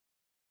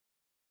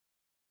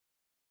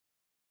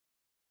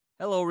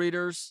Hello,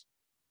 readers.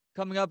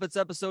 Coming up, it's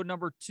episode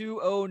number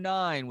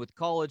 209 with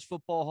College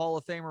Football Hall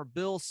of Famer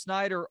Bill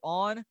Snyder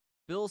on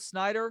Bill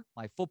Snyder,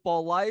 My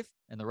Football Life,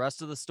 and the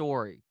Rest of the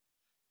Story.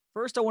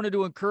 First, I wanted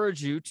to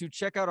encourage you to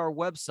check out our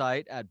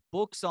website at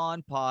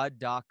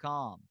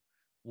booksonpod.com.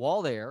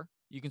 While there,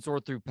 you can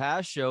sort through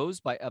past shows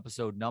by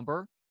episode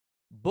number,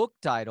 book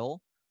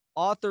title,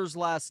 author's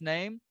last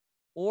name,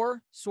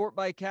 or sort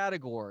by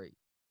category.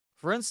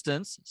 For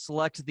instance,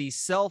 select the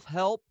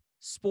self-help,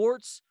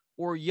 sports,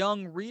 or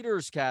young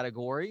readers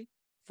category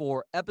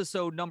for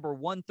episode number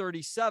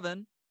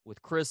 137 with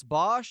Chris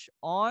Bosch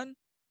on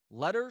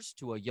Letters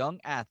to a Young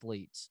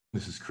Athlete.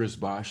 This is Chris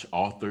Bosch,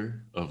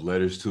 author of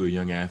Letters to a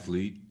Young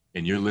Athlete,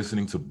 and you're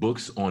listening to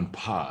Books on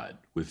Pod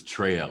with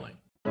Trey Elling.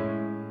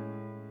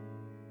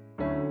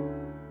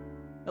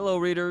 Hello,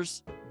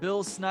 readers.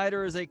 Bill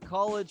Snyder is a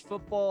College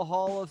Football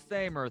Hall of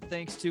Famer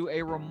thanks to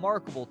a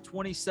remarkable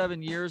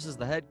 27 years as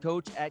the head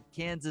coach at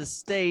Kansas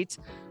State,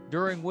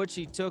 during which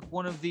he took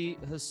one of the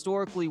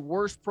historically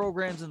worst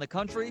programs in the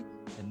country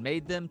and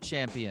made them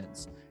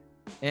champions.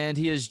 And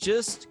he has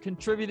just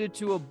contributed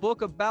to a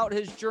book about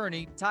his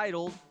journey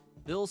titled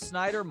Bill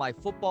Snyder, My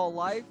Football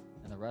Life,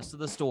 and the Rest of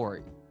the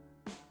Story.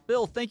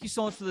 Bill, thank you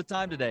so much for the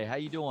time today. How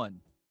you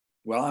doing?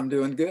 Well, I'm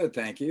doing good,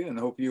 thank you, and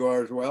hope you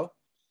are as well.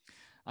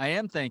 I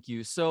am, thank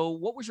you. So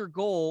what was your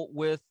goal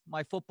with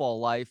My Football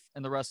Life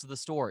and the Rest of the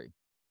Story?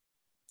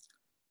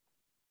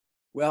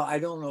 Well, I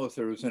don't know if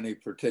there was any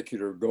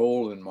particular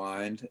goal in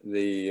mind.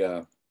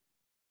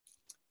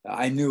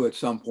 I knew at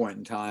some point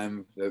in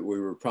time that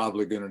we were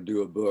probably going to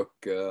do a book,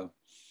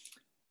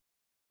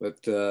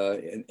 but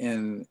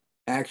in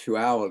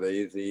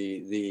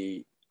actuality,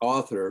 the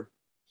author,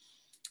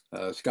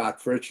 Scott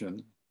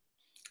Fritchen,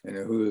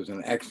 who is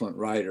an excellent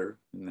writer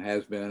and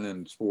has been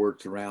in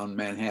sports around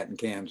Manhattan,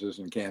 Kansas,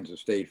 and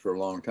Kansas State for a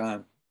long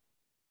time,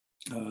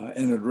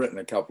 and had written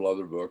a couple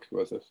other books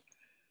with us,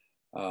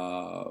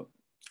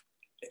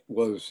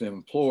 was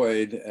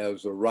employed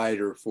as a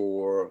writer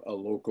for a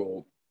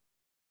local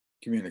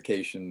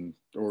communication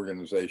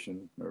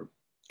organization or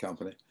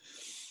company,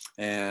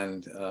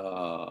 and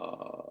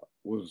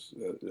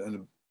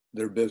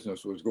their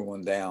business was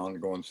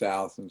going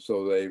south, and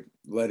so they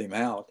let him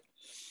out,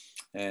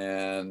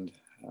 and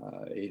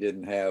he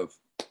didn't have,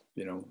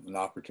 an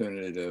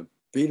opportunity to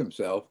feed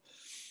himself.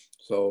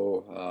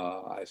 So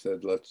I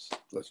said, let's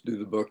do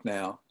the book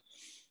now,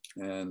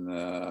 and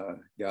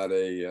got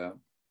a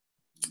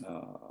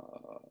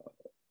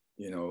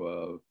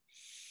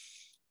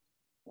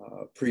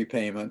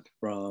prepayment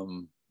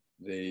from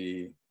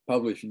the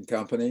publishing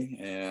company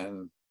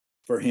and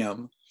for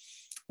him,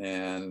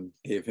 and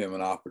gave him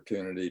an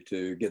opportunity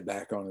to get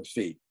back on his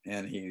feet.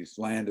 And he's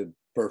landed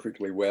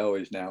perfectly well.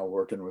 He's now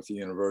working with the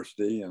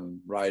university and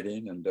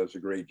writing and does a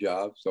great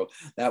job. So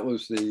that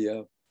was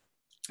the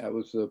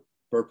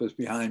purpose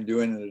behind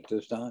doing it at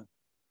this time.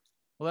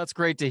 Well, that's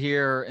great to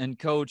hear. And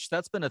Coach,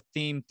 that's been a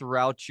theme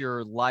throughout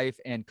your life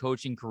and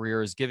coaching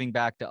career, is giving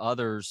back to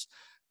others.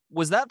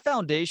 Was that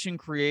foundation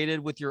created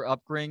with your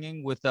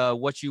upbringing, with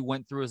what you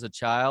went through as a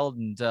child,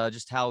 and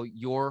just how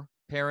your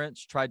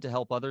parents tried to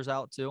help others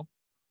out too?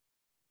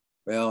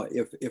 Well,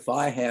 if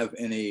I have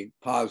any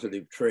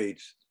positive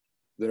traits,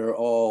 they're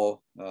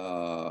all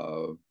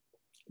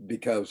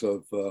because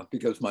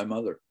my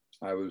mother.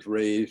 I was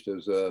raised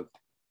as a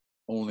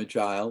only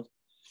child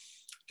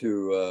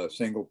to a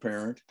single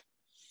parent,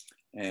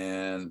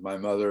 and my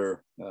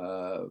mother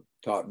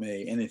taught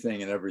me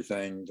anything and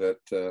everything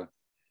that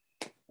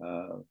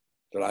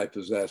I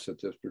possess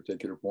at this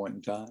particular point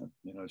in time.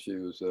 She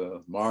was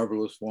a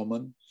marvelous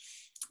woman.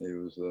 She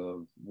was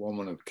a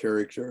woman of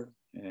character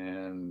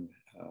and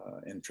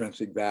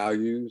intrinsic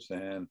values,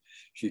 and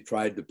she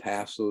tried to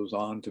pass those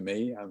on to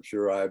me. I'm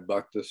sure I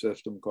bucked the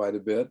system quite a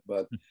bit,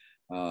 but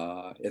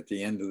at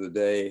the end of the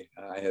day,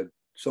 I had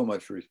so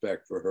much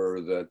respect for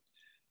her that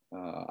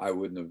I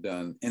wouldn't have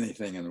done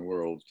anything in the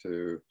world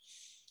to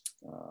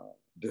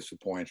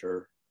disappoint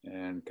her.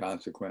 And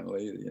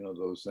consequently,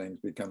 those things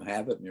become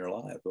habit in your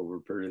life over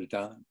a period of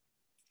time.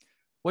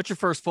 What's your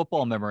first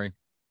football memory?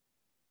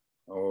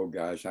 Oh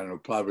gosh, I don't know,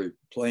 probably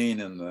playing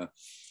in the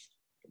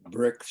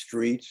brick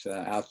streets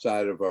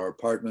outside of our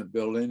apartment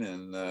building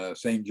in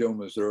St. Joe,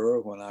 Missouri,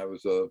 when I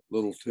was a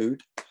little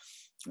toot,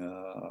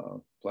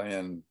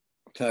 playing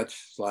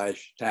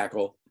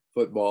touch/tackle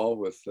football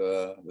with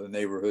the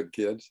neighborhood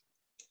kids.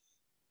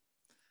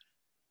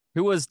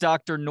 Who was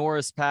Dr.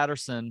 Norris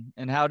Patterson,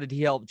 and how did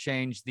he help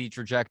change the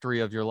trajectory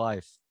of your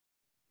life?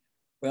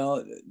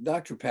 Well,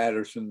 Dr.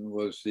 Patterson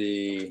was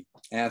the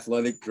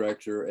athletic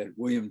director at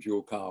William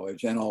Jewell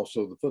College and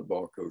also the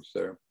football coach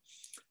there.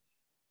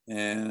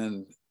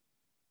 And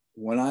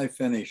when I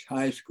finished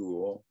high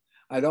school,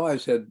 I'd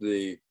always had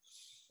the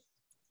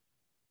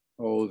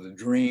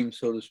dream,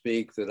 so to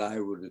speak, that I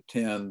would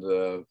attend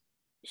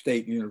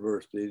State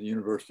University, the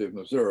University of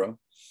Missouri,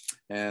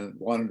 and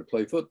wanted to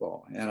play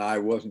football. And I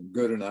wasn't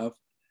good enough.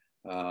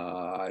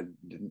 I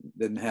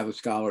didn't have a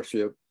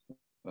scholarship.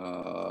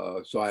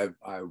 So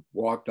I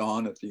walked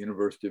on at the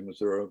University of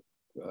Missouri,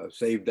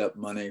 saved up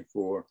money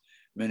for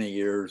many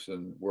years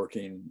and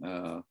working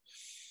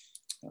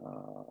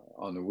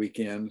on the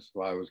weekends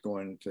while I was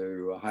going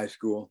to high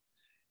school.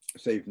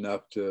 Saved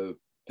enough to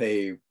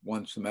pay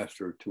one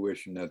semester of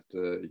tuition at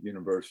the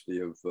University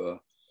of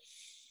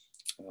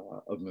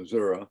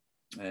Missouri,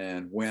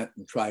 and went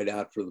and tried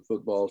out for the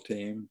football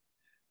team.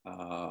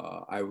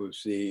 I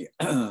was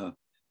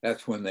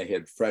that's when they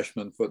had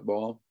freshman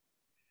football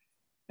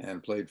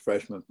and played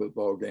freshman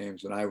football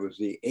games. And I was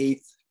the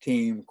 8th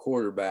team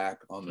quarterback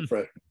on the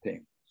freshman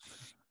team.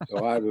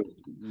 So I was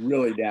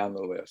really down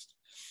the list.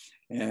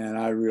 And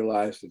I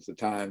realized at the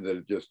time that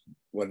it just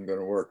wasn't going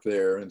to work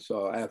there. And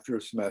so after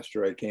a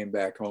semester, I came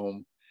back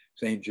home,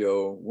 St.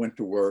 Joe, went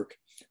to work,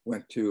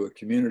 went to a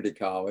community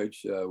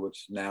college, which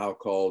is now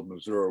called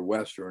Missouri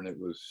Western. It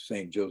was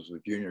St.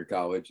 Joseph Junior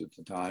College at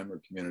the time,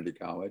 or community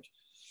college.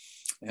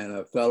 And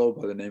a fellow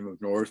by the name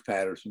of Norris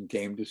Patterson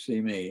came to see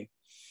me.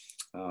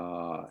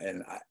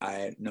 And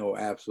I know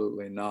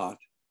absolutely not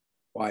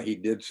why he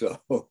did so,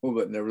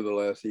 but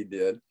nevertheless he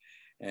did.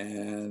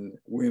 And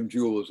William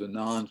Jewell was a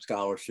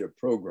non-scholarship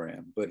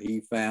program, but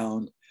he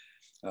found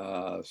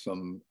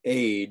some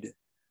aid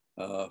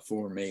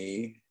for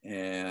me,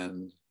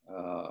 and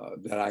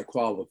that I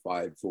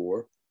qualified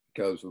for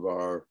because of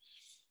our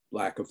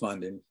lack of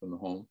funding from the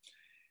home.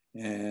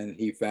 And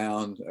he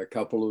found a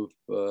couple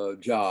of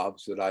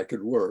jobs that I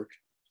could work,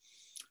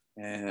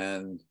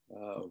 and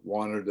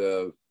wanted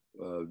a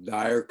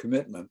dire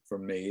commitment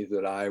from me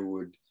that I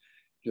would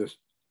just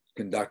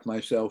conduct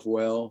myself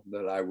well,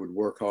 that I would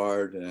work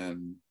hard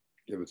and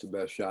give it the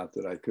best shot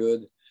that I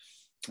could.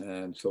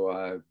 And so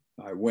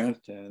I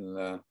went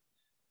and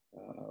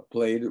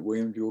played at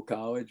William Jewell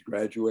College,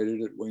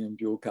 graduated at William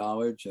Jewell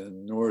College,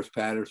 and Norris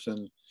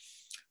Patterson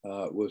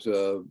was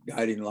a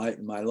guiding light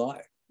in my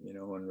life, you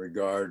know, in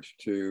regards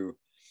to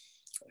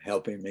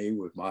helping me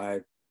with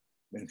my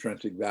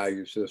intrinsic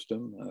value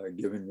system,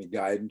 giving me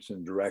guidance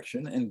and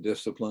direction and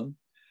discipline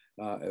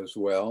as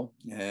well.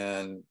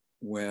 And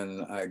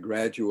when I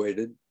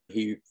graduated,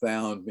 he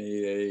found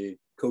me a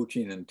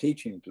coaching and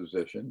teaching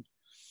position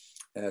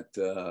at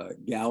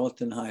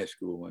Gallatin High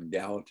School in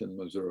Gallatin,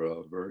 Missouri,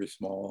 a very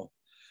small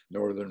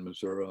northern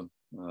Missouri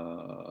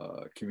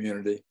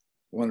community,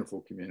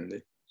 wonderful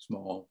community,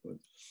 small, but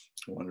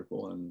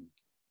wonderful. And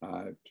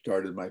I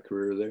started my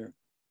career there.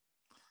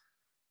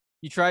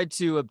 You tried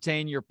to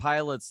obtain your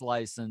pilot's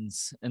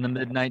license in the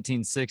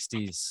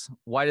mid-1960s.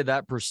 Why did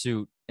that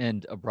pursuit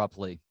end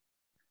abruptly?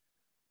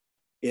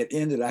 It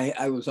ended,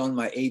 I was on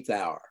my 8th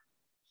hour,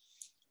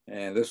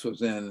 and this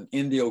was in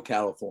Indio,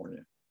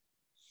 California.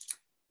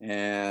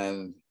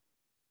 And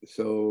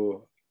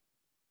so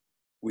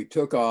we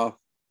took off,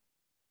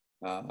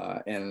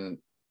 and,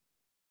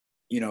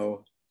 you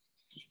know,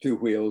 2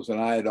 wheels, and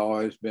I had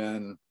always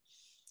been,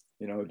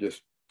 you know,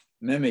 just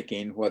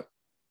mimicking what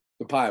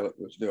the pilot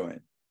was doing.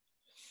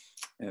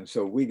 And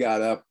so we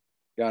got up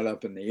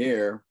in the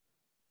air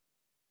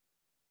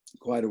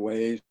quite a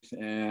ways,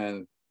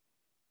 and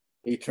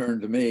he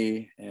turned to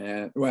me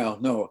and, well,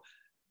 no,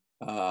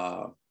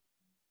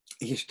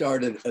 he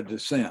started a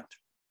descent.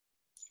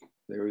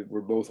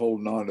 We're both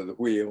holding onto the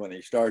wheel, and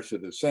he starts a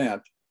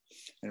descent,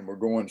 and we're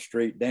going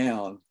straight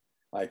down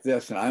like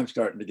this. And I'm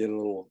starting to get a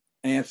little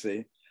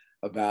antsy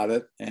about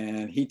it.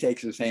 And he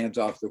takes his hands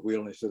off the wheel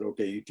and he said,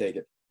 "Okay, you take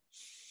it."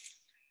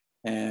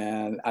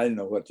 And I didn't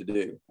know what to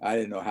do. I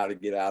didn't know how to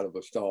get out of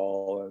a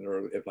stall, and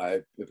or if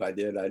I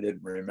did, I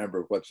didn't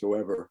remember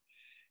whatsoever.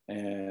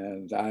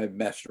 And I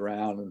messed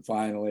around, and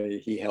finally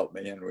he helped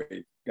me, and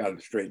we got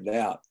it straightened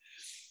out.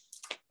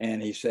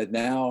 And he said,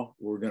 "Now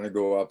we're going to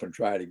go up and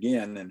try it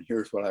again, and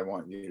here's what I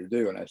want you to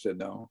do." And I said,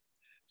 "No."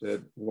 I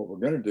said, "What we're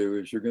going to do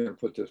is you're going to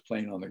put this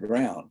plane on the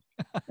ground,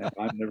 and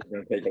I'm never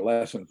going to take a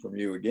lesson from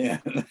you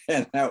again."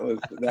 And that was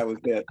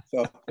it.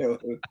 So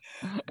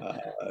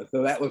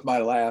so that was my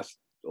last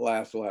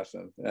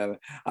lesson. And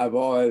I've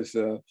always,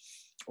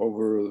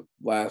 over the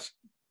last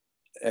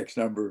X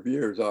number of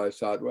years, I always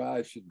thought, well,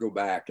 I should go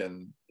back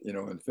and, you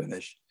know, and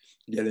finish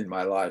getting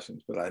my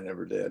license, but I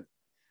never did.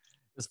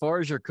 As far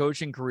as your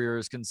coaching career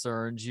is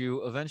concerned,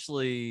 you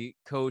eventually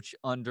coach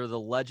under the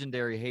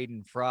legendary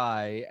Hayden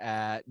Fry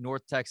at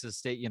North Texas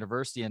State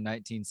University in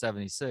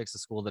 1976, a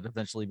school that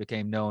eventually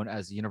became known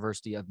as the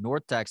University of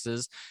North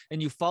Texas.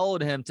 And you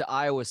followed him to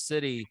Iowa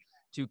City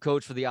to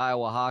coach for the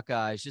Iowa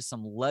Hawkeyes. Just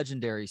some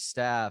legendary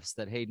staffs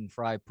that Hayden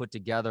Fry put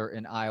together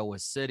in Iowa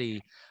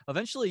City.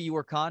 Eventually, you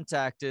were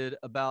contacted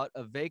about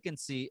a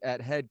vacancy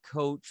at head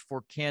coach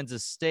for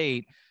Kansas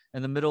State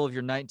in the middle of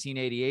your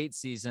 1988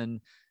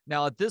 season.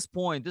 Now, at this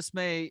point, this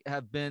may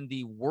have been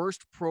the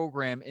worst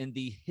program in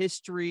the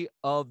history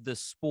of the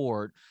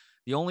sport.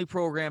 The only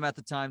program at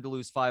the time to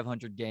lose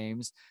 500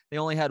 games. They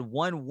only had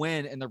 1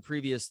 win in their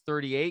previous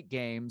 38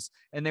 games,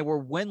 and they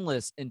were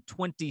winless in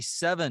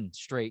 27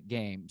 straight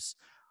games.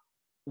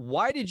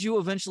 Why did you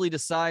eventually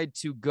decide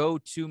to go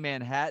to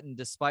Manhattan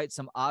despite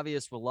some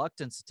obvious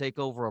reluctance to take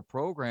over a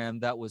program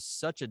that was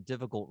such a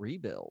difficult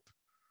rebuild?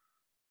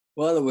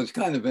 Well, it was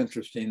kind of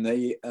interesting.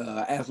 The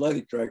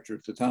athletic director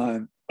at the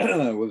time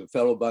was a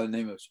fellow by the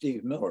name of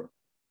Steve Miller.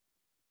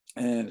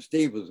 And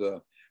Steve was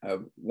a a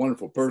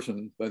wonderful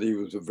person, but he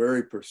was a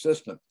very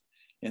persistent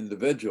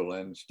individual.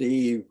 And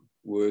Steve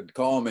would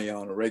call me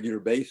on a regular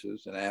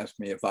basis and ask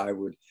me if I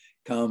would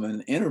come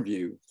and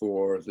interview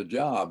for the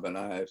job. And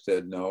I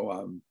said, no,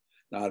 I'm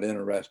not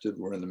interested.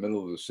 We're in the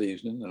middle of the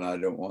season and I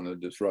don't want to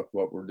disrupt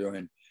what we're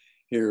doing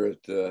here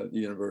at the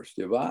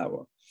University of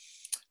Iowa.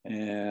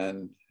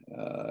 And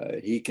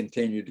he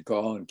continued to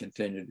call and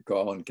continued to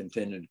call and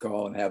continued to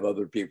call and have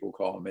other people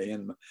call me.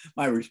 And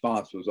my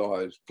response was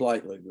always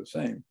politely the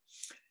same.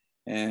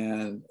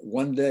 And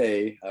one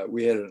day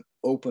we had an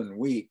open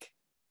week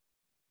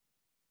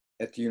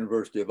at the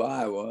University of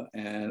Iowa.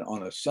 And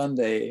on a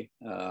Sunday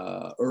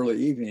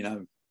early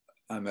evening,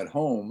 I'm at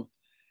home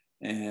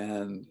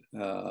and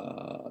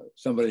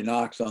somebody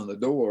knocks on the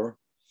door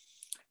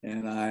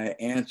and I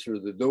answer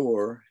the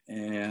door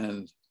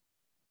and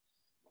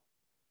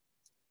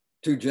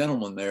two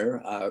gentlemen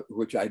there,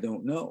 which I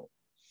don't know.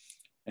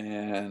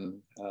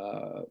 And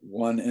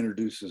one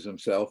introduces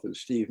himself as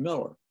Steve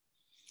Miller,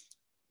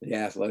 the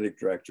athletic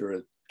director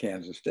at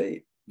Kansas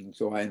State. And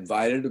so I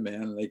invited them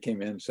in, they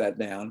came in, sat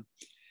down,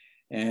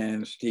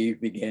 and Steve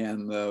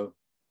began the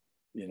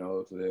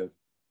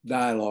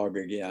dialogue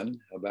again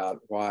about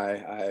why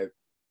I,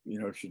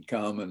 should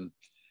come and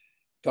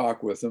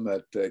talk with them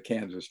at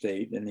Kansas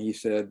State. And he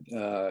said,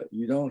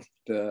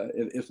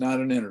 it's not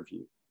an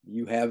interview.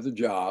 You have the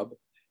job.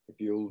 If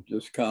you'll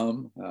just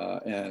come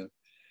and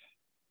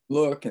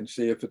look and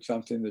see if it's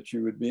something that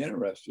you would be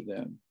interested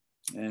in.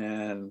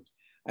 And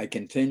I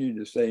continued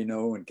to say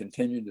no and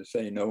continued to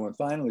say no. And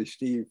finally,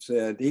 Steve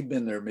said, he'd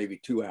been there maybe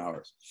 2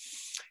 hours.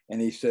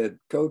 And he said,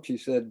 Coach, he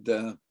said,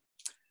 do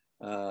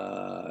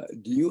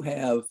you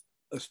have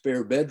a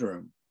spare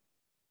bedroom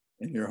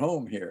in your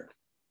home here?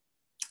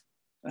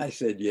 And I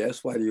said,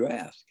 yes. Why do you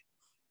ask?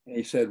 And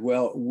he said,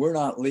 well, we're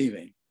not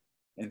leaving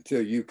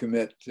until you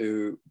commit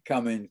to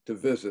coming to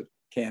visit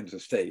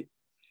Kansas State.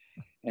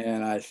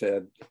 And I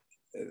said,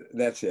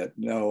 that's it.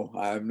 No,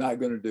 I'm not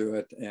going to do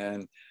it.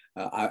 And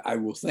I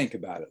will think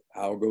about it.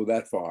 I'll go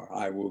that far.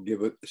 I will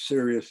give it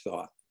serious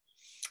thought.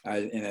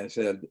 And I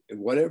said,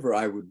 whatever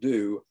I would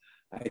do,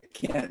 I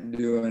can't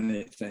do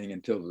anything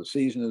until the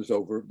season is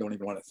over. Don't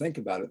even want to think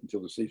about it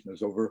until the season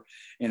is over.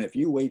 And if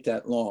you wait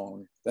that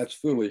long, that's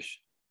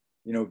foolish,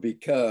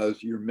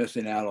 because you're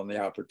missing out on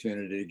the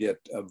opportunity to get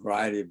a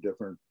variety of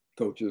different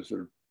coaches that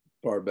are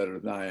far better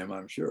than I am,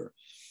 I'm sure.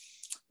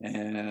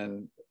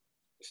 And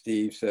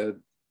Steve said,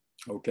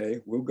 okay,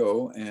 we'll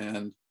go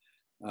and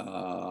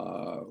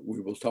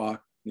we will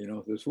talk,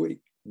 this week.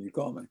 You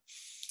call me.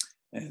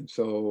 And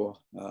so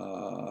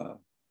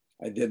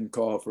I didn't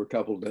call for a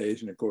couple of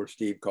days. And of course,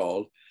 Steve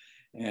called.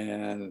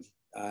 And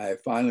I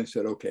finally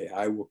said, okay,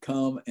 I will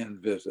come and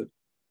visit.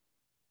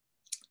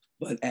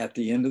 But at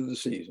the end of the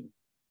season,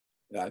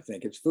 I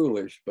think it's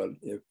foolish, but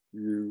if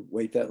you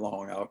wait that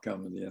long, I'll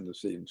come at the end of the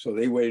season. So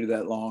they waited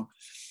that long,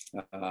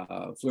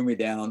 flew me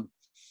down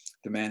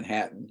to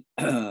Manhattan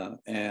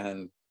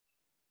and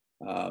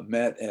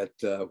met at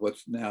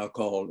what's now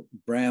called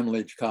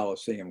Bramlage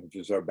Coliseum, which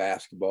is our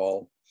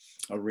basketball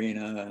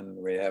arena. And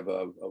we have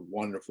a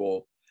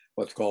wonderful,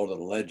 what's called a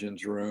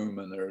Legends Room.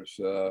 And there's,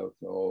 I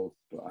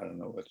don't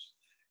know, it's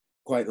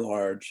quite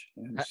large.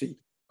 And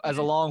as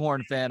a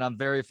Longhorn fan, I'm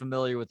very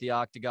familiar with the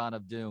Octagon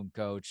of Doom,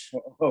 Coach.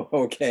 Oh,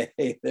 okay.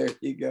 There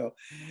you go.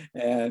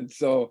 And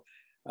so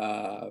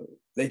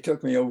they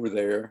took me over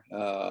there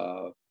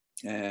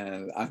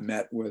and I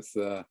met with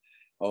the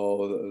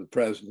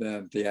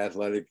president, the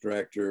athletic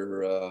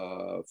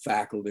director,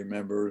 faculty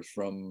members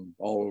from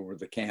all over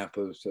the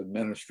campus,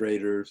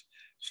 administrators,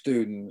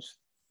 students,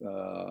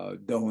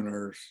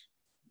 donors,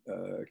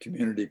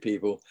 community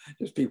people,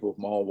 just people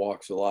from all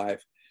walks of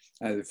life.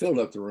 And they filled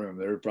up the room.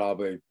 There were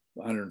probably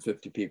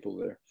 150 people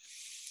there.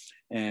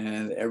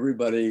 And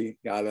everybody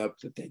got up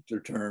to take their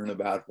turn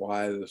about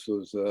why this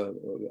was a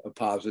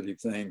positive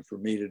thing for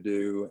me to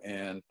do.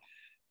 And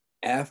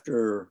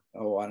after, I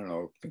don't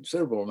know, a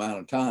considerable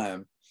amount of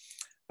time,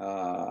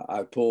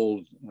 I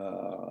pulled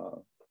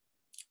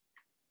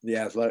the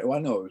athletic, it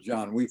was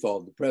John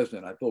Weefald, the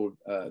president. I pulled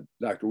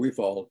Dr.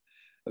 Weefald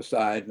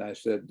aside and I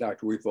said,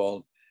 Dr.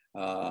 Weefald,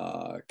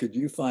 could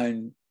you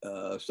find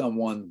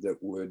someone that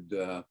would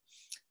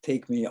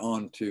take me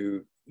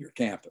onto your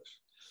campus?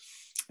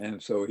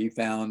 And so he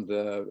found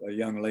a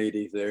young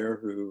lady there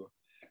who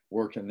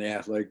worked in the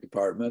athletic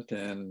department,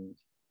 and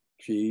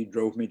she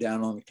drove me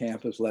down on the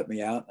campus, let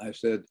me out. I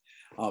said,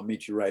 I'll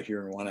meet you right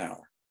here in 1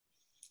 hour.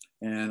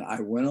 And I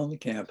went on the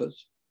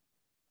campus,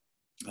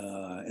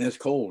 and it's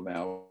cold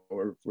now.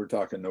 We're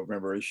talking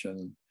November-ish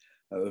in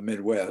the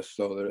Midwest,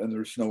 so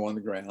there's snow on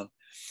the ground.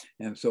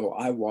 And so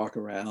I walk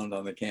around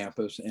on the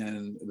campus,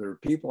 and there are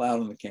people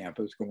out on the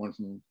campus going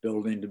from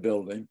building to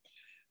building.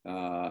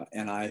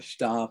 And I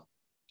stop,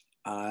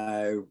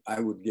 I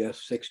would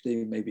guess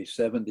 60, maybe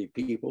 70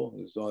 people,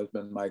 has always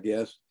been my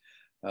guess,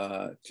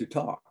 to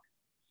talk.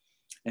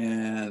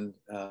 And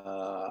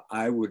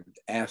I would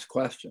ask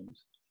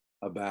questions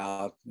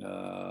about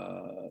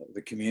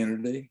the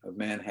community of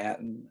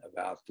Manhattan,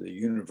 about the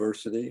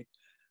university,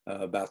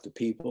 about the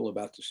people,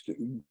 about the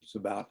students,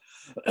 about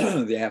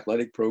the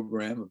athletic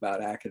program,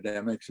 about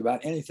academics,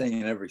 about anything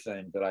and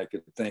everything that I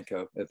could think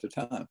of at the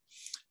time.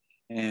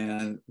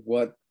 And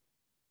what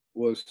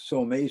was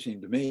so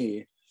amazing to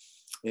me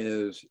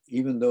is,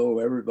 even though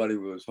everybody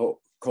was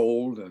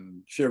cold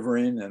and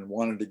shivering and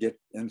wanted to get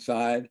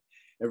inside,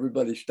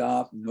 everybody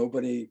stopped.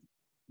 Nobody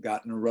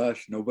got in a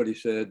rush. Nobody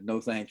said,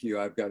 no, thank you,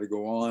 I've got to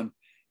go on.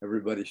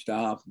 Everybody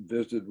stopped and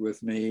visited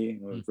with me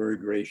and was very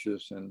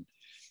gracious and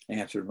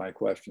answered my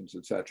questions,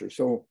 etc.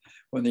 So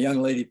when the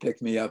young lady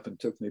picked me up and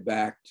took me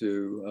back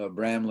to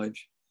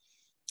Bramlage,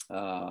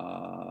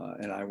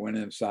 and I went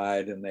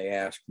inside and they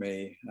asked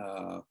me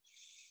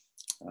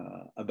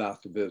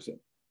about the visit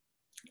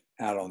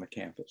out on the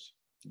campus,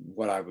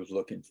 what I was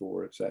looking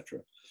for,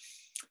 etc.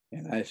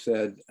 And I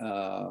said,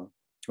 to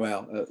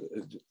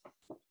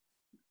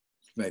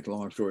make a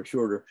long story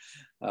shorter,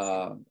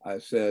 I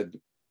said,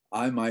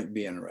 I might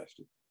be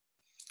interested.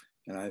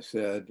 And I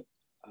said,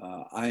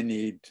 I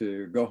need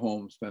to go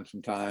home, spend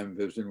some time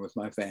visiting with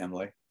my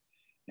family,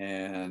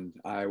 and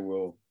I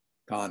will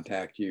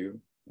contact you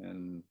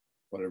in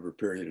whatever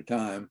period of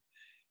time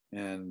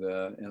and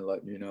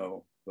let you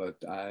know. But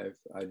I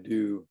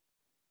do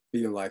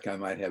feel like I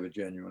might have a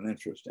genuine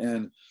interest.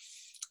 And,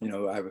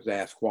 I was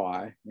asked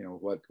why,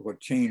 what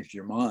changed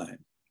your mind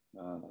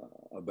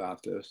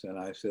about this? And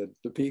I said,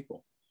 the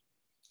people.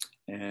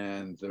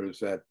 And there's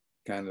that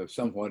kind of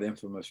somewhat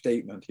infamous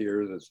statement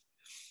here that's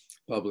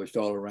published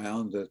all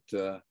around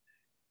that,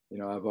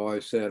 I've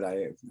always said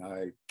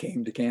I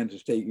came to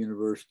Kansas State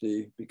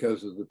University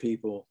because of the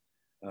people.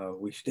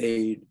 We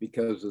stayed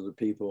because of the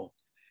people,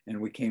 and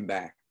we came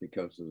back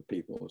because of the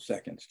people, a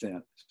second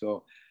stint.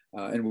 So,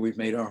 and we've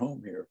made our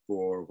home here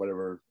for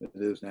whatever it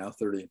is now,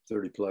 30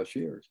 plus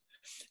years.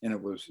 And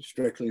it was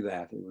strictly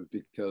that. It was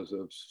because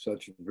of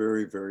such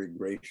very, very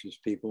gracious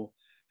people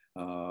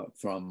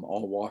from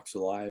all walks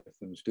of life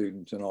and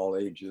students in all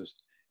ages,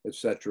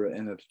 etc.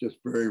 And it's just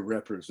very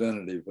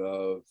representative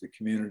of the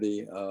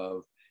community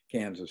of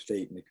Kansas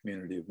State and the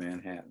community of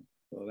Manhattan.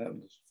 So that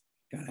was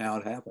kind of how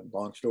it happened.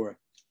 Long story.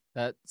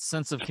 That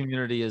sense of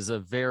community is a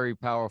very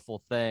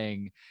powerful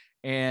thing.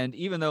 And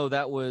even though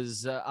that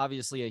was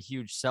obviously a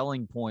huge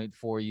selling point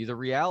for you, the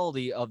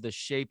reality of the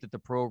shape that the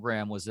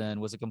program was in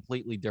was a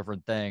completely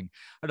different thing.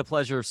 I had the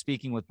pleasure of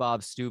speaking with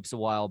Bob Stoops a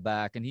while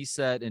back, and he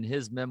said in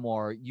his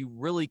memoir, you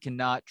really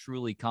cannot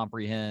truly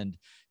comprehend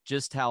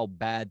just how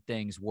bad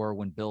things were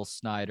when Bill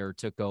Snyder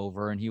took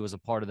over, and he was a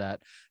part of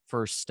that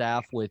first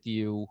staff with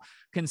you.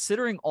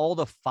 Considering all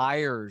the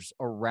fires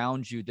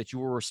around you that you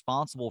were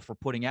responsible for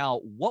putting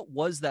out, what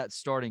was that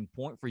starting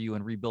point for you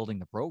in rebuilding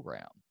the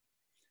program?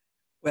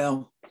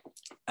 Well,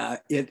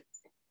 it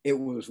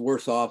was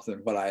worse off than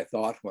what I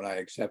thought when I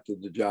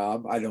accepted the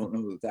job. I don't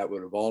know that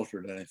would have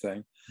altered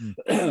anything,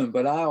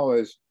 but I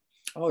always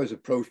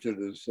approached it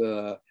as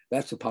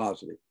that's a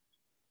positive.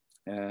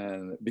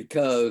 And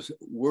because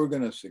we're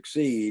going to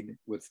succeed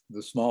with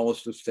the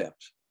smallest of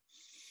steps.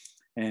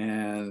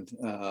 And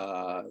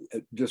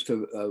just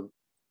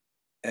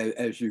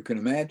as you can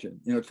imagine,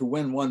 to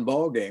win one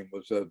ball game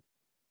was a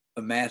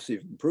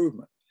massive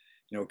improvement,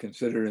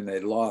 considering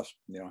they'd lost,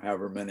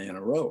 however many in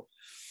a row.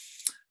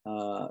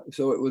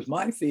 So it was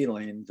my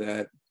feeling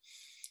that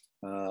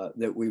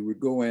we would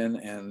go in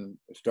and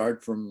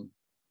start from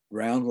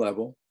ground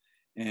level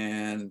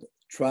and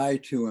try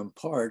to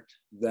impart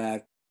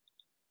that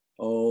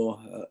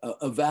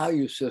a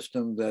value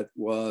system that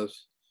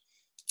was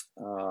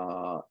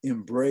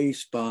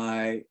embraced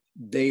by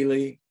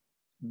daily,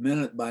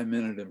 minute by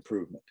minute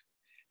improvement,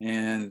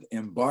 and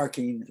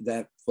embarking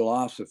that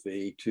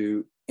philosophy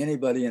to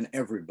anybody and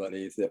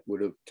everybody that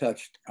would have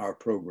touched our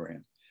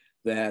program,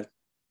 that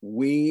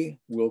we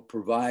will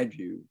provide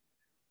you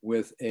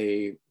with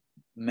a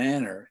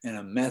manner and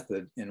a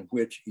method in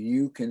which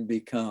you can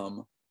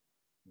become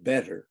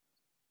better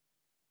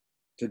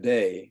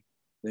today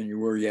than you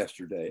were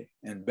yesterday,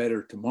 and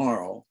better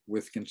tomorrow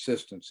with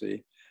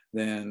consistency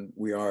than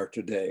we are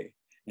today.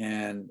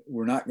 And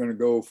we're not going to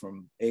go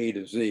from A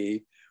to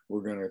Z. We're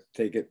going to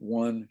take it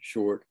one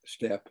short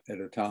step at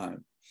a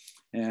time.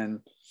 And,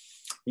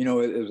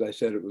 as I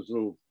said, it was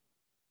a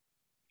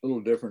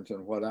little different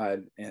than what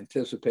I'd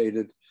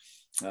anticipated.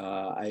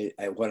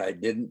 What I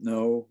didn't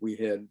know,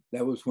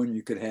 that was when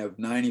you could have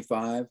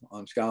 95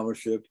 on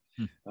scholarship.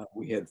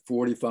 We had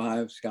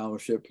 45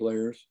 scholarship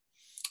players.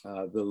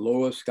 The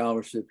lowest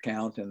scholarship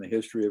count in the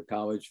history of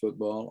college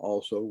football.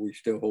 Also, we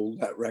still hold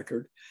that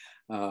record.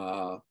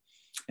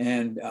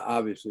 And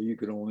obviously you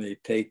could only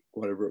take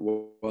whatever it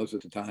was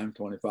at the time,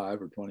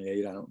 25 or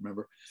 28, I don't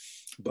remember.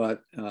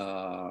 But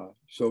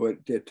so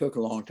it took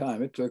a long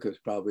time. It took us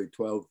probably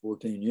 12,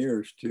 14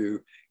 years to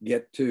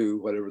get to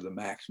whatever the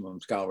maximum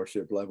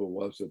scholarship level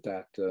was at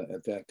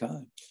that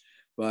time.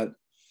 But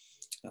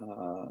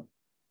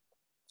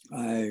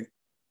I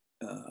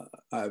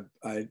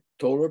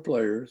told our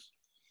players,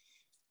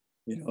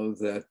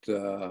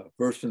 that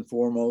first and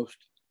foremost,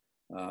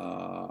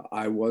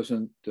 I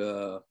wasn't,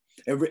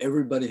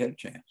 everybody had a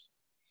chance.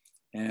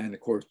 And of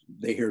course,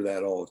 they hear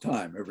that all the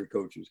time. Every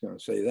coach is going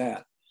to say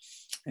that.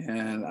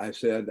 And I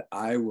said,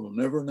 I will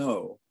never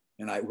know,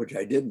 which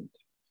I didn't,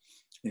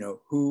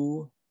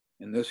 who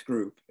in this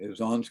group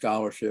is on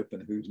scholarship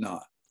and who's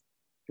not.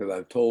 Because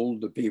I've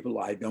told the people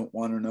I don't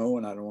want to know,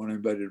 and I don't want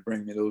anybody to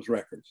bring me those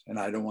records. And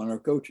I don't want our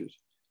coaches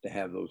to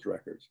have those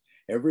records.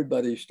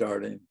 Everybody's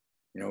starting,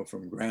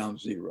 from ground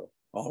zero.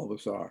 All of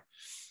us are.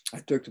 I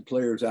took the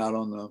players out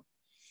on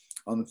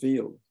the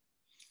field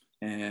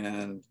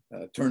and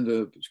turned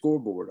the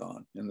scoreboard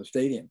on in the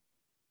stadium.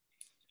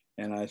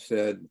 And I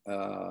said,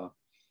 I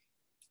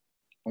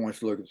want you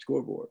to look at the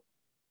scoreboard.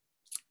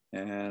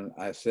 And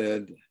I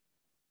said,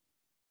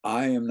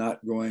 I am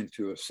not going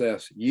to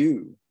assess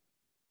you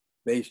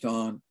based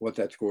on what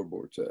that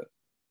scoreboard said.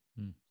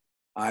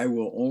 I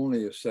will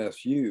only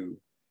assess you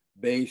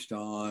based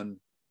on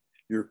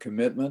your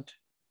commitment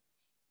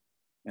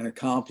and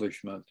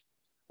accomplishment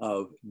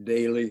of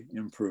daily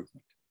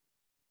improvement.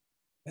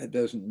 That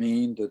doesn't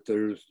mean that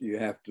you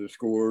have to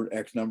score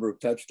X number of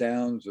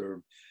touchdowns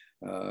or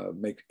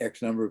make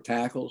X number of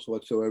tackles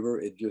whatsoever.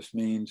 It just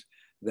means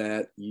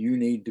that you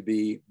need to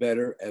be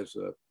better as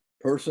a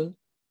person,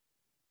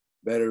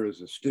 better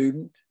as a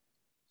student,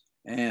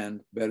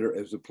 and better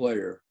as a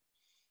player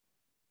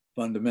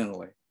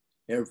fundamentally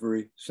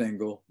every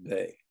single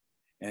day.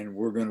 And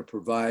we're going to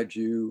provide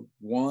you,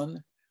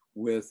 one,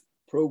 with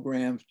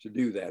programs to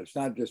do that. It's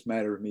not just a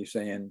matter of me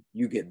saying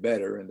you get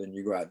better and then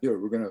you go out and do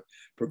it. We're going to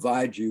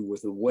provide you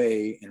with a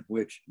way in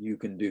which you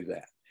can do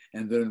that.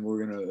 And then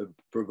we're going to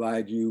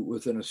provide you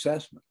with an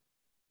assessment,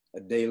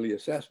 a daily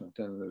assessment.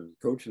 And the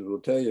coaches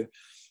will tell you,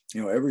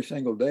 every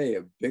single day,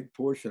 a big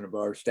portion of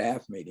our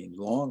staff meetings,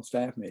 long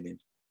staff meetings,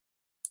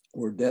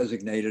 were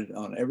designated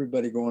on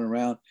everybody going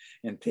around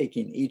and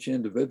taking each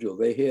individual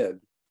they had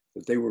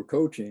that they were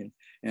coaching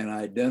and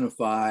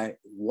identify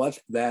what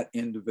that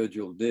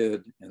individual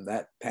did in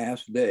that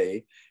past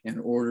day in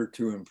order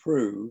to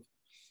improve,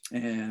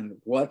 and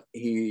what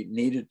he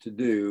needed to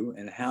do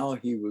and how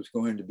he was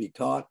going to be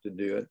taught to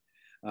do it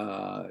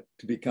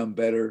to become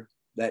better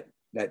that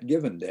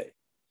given day.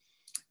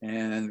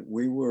 And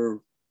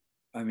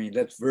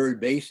that's very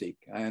basic.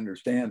 I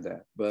understand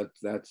that, but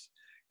that's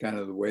kind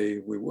of the way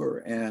we were.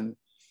 And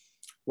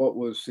what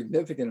was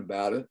significant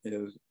about it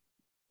is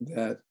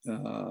that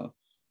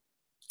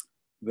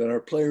that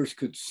our players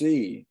could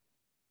see,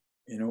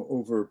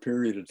 over a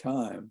period of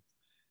time,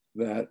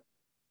 that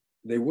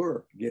they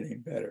were getting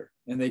better,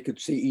 and they could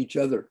see each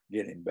other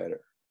getting better.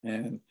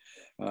 And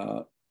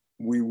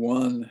we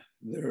won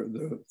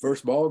the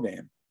first ball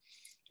game.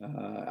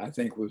 I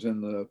think was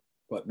in the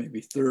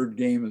maybe third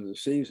game of the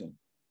season,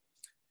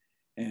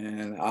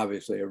 and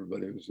obviously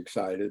everybody was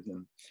excited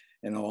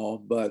and all,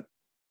 but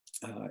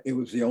it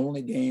was the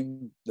only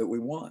game that we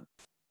won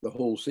the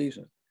whole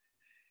season.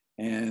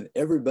 And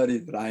everybody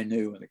that I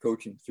knew in the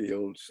coaching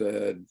field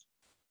said,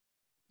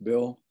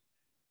 Bill,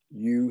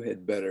 you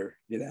had better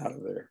get out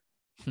of there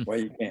while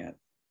you can.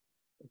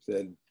 I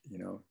said,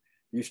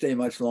 you stay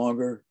much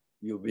longer,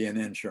 you'll be an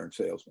insurance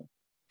salesman.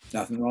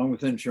 Nothing wrong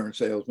with insurance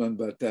salesmen,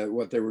 but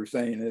what they were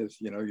saying is,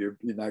 you're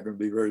not going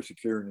to be very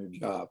secure in your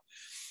job.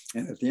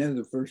 And at the end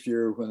of the first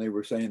year, when they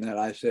were saying that,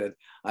 I said,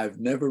 I've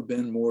never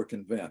been more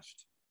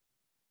convinced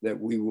that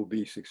we will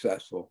be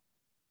successful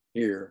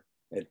here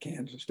at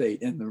Kansas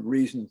State. And the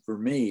reason for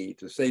me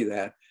to say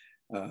that,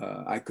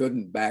 I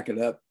couldn't back it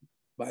up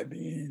by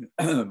being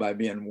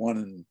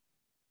 1-10,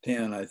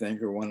 I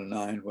think, or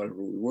 1-9, whatever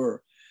we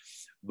were.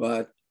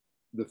 But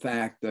the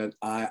fact that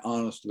I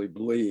honestly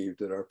believed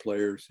that our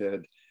players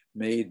had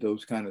made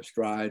those kind of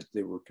strides,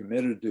 they were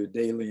committed to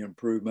daily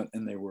improvement,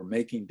 and they were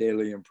making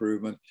daily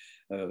improvement.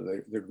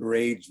 The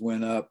grades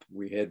went up.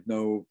 We had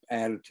no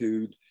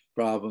attitude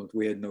problems.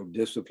 We had no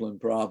discipline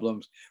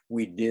problems.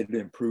 We did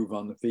improve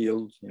on the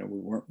field. We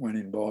weren't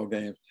winning ball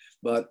games,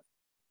 but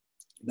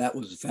that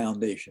was the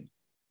foundation.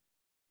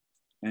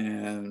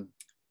 And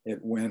it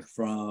went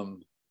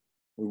from,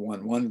 we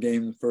won 1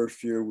 game the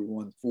first year, we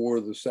won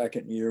 4 the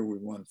second year, we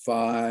won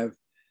 5,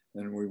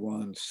 then we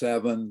won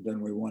 7,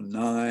 then we won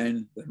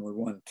 9, then we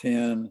won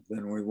 10,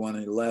 then we won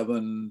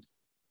 11,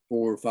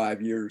 4 or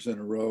 5 years in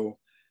a row,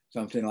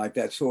 something like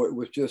that. So it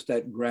was just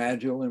that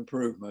gradual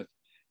improvement.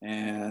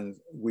 And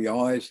we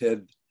always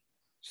had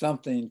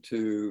something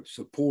to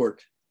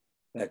support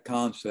that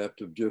concept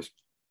of just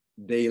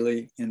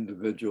daily,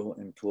 individual,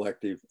 and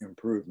collective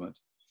improvement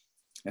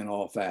in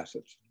all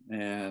facets.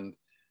 And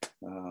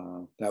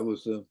that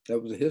was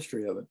the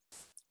history of it.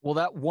 Well,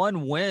 that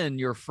one win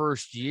your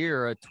first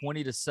year, a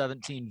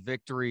 20-17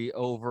 victory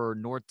over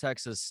North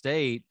Texas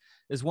State,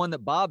 is one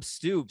that Bob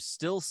Stoops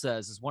still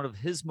says is one of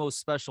his most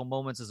special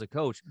moments as a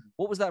coach.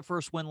 What was that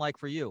first win like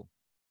for you?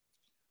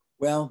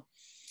 Well,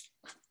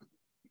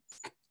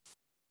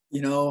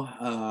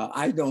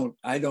 I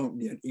don't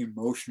get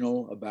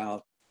emotional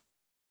about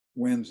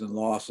wins and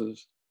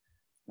losses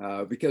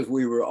because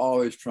we were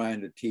always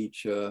trying to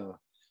teach,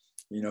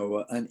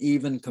 an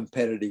even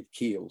competitive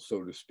keel,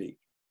 so to speak.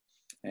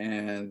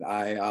 And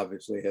I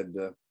obviously had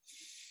to,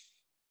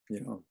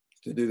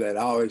 to do that.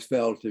 I always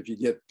felt if you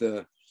get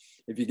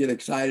if you get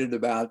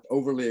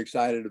overly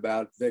excited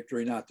about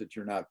victory, not that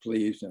you're not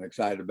pleased and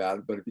excited about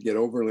it, but if you get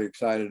overly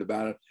excited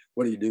about it,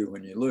 what do you do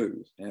when you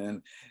lose?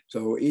 And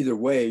so either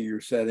way,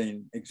 you're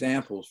setting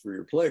examples for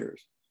your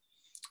players.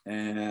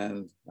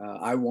 And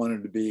I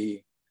wanted them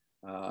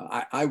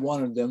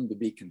to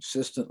be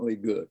consistently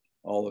good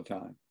all the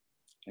time.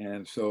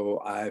 And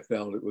so I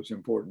felt it was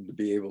important to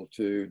be able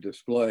to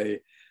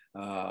display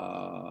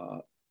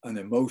an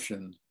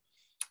emotion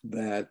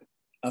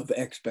of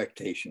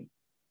expectation,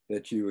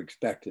 that you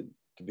expected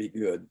to be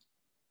good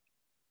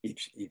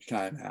each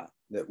time out,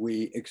 that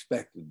we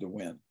expected to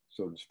win,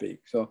 so to speak.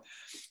 So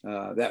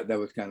that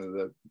was kind of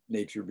the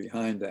nature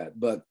behind that.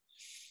 But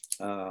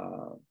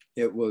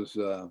it was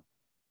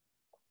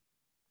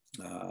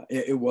and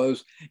it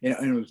was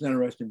an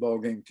interesting ball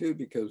game too,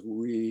 because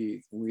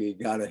we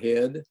got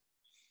ahead,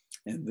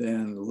 and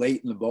then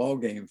late in the ball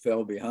game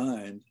fell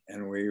behind,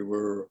 and we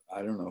were,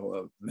 I don't know,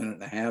 a minute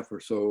and a half or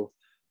so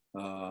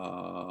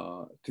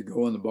to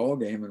go in the ball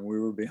game, and we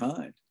were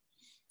behind.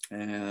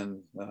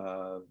 And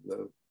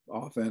the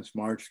offense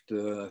marched.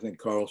 I think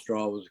Carl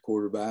Straw was the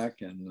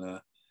quarterback, and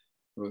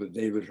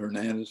David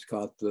Hernandez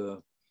caught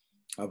the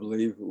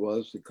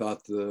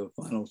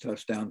final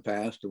touchdown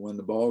pass to win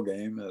the ball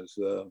game, as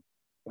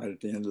right at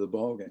the end of the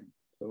ball game.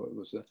 So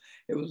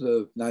it was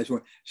a nice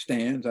one.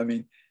 Stands. I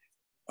mean,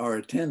 our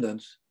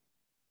attendance,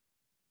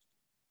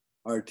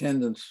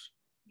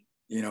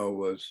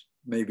 was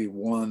maybe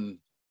 1/5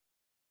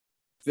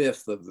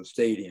 of the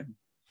stadium,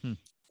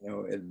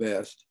 at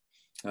best.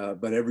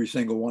 But every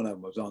single one of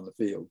them was on the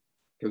field,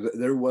 because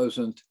there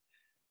wasn't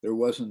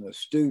a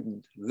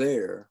student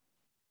there.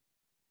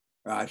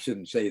 I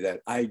shouldn't say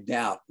that. I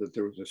doubt that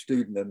there was a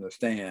student in the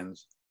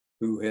stands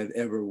who had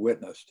ever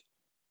witnessed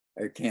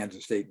a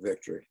Kansas State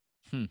victory.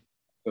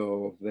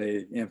 So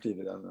they emptied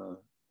it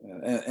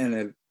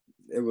and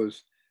it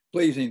was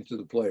pleasing to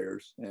the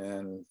players,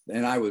 and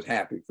I was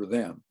happy for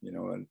them,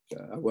 and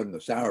I wasn't a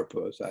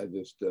sourpuss. I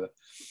just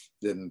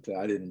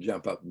didn't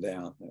jump up and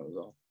down. That was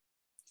all.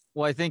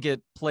 Well, I think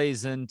it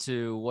plays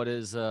into what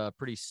is a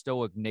pretty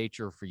stoic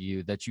nature for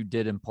you that you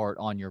did impart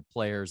on your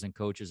players and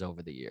coaches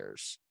over the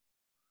years.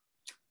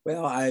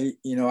 Well, I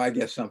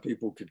guess some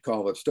people could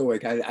call it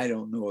stoic. I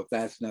don't know if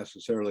that's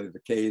necessarily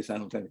the case. I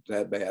don't think it's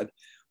that bad,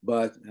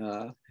 but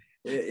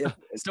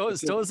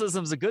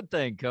stoicism is a good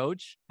thing,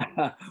 Coach.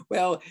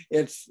 Well,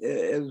 it's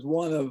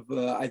one of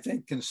I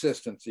think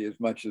consistency as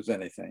much as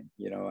anything,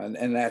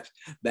 and that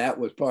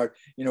was part.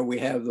 We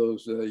have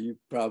those.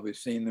 You've probably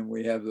seen them.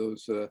 We have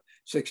those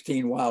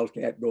 16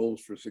 Wildcat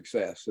goals for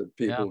success that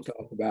people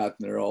talk about,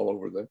 and they're all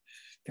over the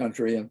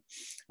country. And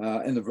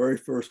the very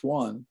first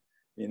one,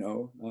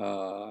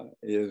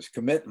 is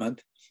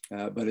commitment.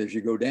 But as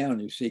you go down,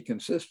 you see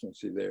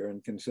consistency there,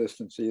 and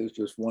consistency is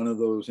just one of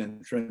those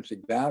intrinsic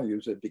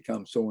values that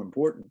becomes so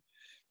important,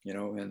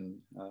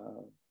 in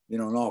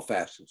all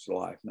facets of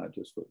life, not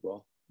just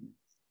football.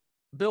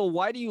 Bill,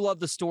 why do you love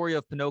the story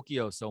of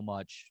Pinocchio so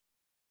much?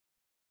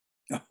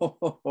 I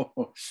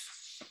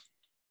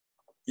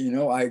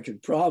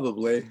could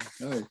probably,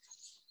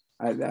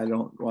 I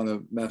don't want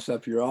to mess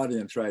up your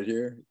audience right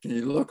here. Can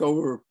you look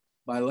over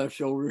my left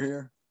shoulder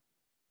here?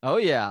 Oh,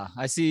 yeah.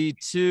 I see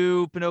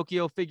 2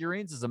 Pinocchio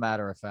figurines, as a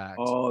matter of fact.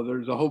 Oh,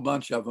 there's a whole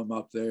bunch of them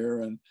up there.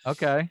 And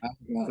okay,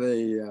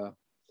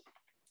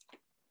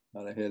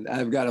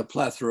 I've got a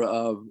plethora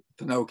of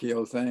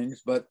Pinocchio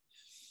things, but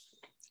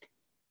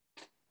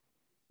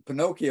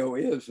Pinocchio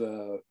is,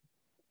 it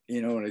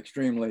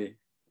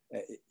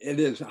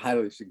is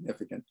highly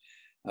significant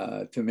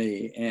to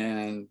me.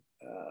 And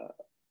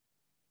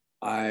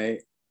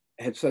I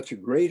had such a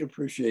great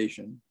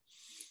appreciation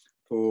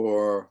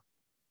for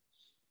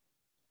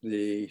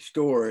the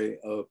story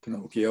of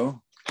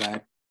Pinocchio. In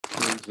fact,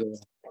 there's a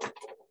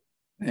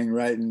thing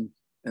right in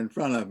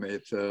front of me.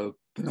 It's a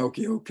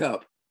Pinocchio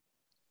cup.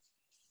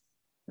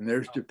 And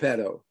there's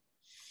Geppetto.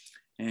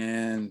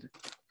 And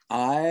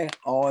I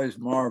always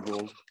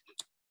marveled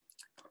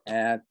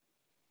at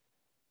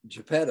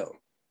Geppetto,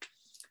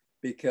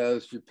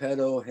 because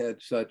Geppetto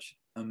had such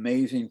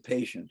amazing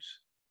patience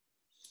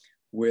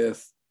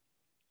with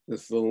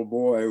this little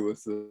boy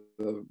with the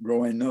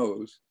growing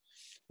nose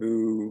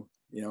who,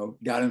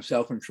 got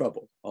himself in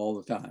trouble all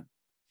the time.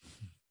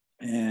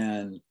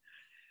 And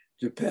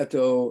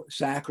Geppetto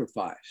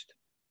sacrificed,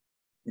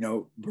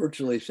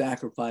 virtually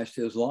sacrificed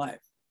his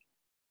life,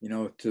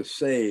 to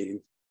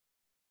save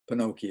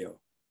Pinocchio.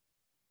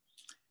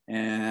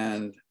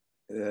 And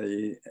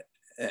the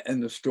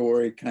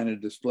story kind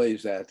of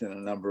displays that in a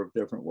number of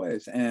different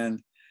ways.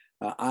 And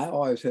I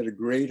always had a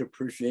great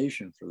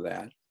appreciation for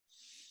that,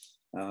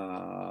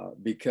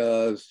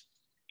 because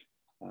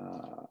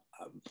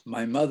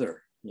my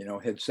mother,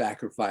 had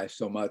sacrificed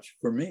so much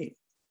for me,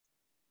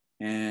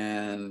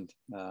 and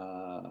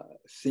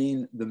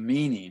seen the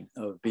meaning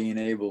of being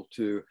able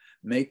to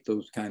make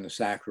those kind of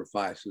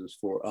sacrifices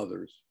for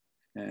others,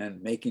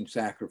 and making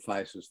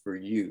sacrifices for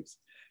youth,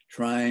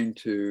 trying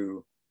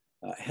to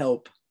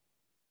help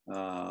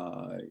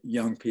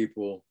young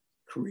people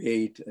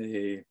create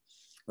a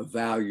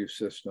value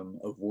system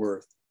of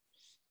worth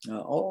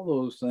all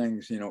those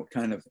things,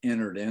 kind of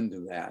entered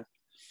into that.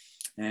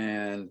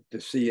 And to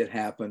see it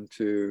happen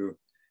to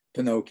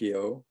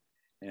Pinocchio,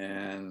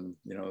 and,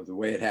 the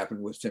way it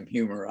happened with some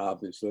humor,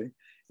 obviously,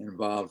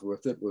 involved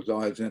with it, was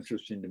always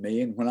interesting to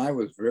me. And when I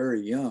was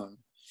very young,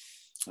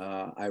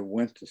 I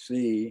went to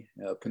see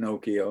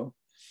Pinocchio,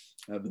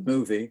 the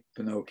movie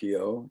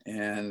Pinocchio,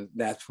 and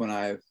that's when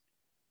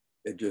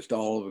it just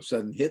all of a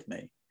sudden hit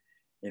me,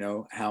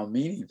 how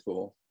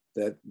meaningful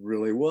that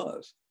really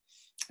was.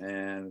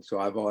 And so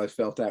I've always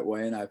felt that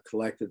way, and I've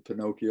collected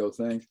Pinocchio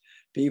things.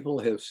 People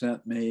have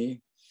sent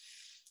me,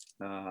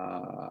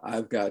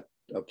 I've got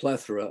a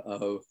plethora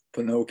of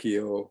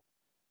Pinocchio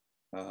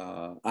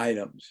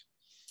items,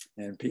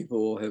 and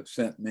people have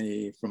sent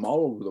me from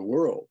all over the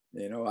world.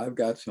 I've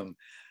got some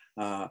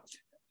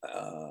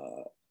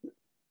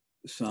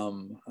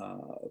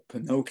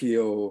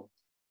Pinocchio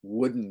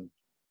wooden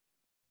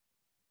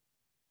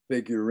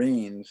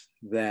figurines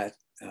that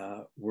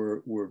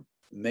were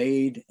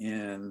made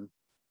in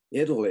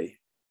Italy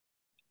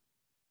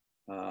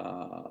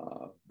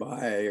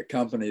by a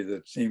company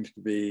that seems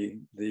to be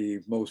the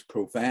most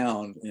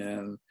profound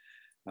in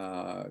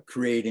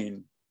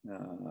creating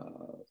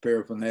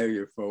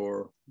paraphernalia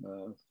for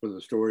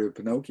the story of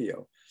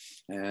Pinocchio.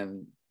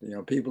 And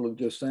people have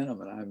just sent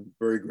them, and I'm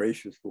very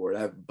gracious for it.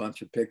 I have a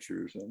bunch of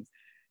pictures, and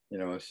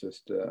it's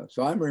just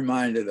so I'm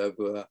reminded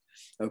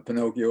of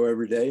Pinocchio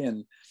every day.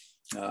 And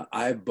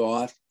I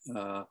bought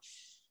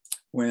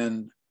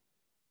when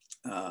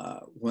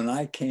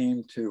I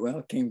came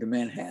to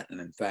Manhattan,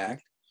 in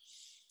fact,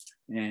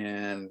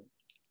 and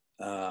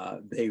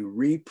they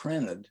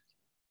reprinted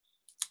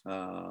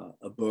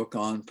a book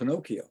on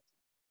Pinocchio.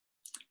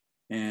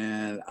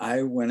 And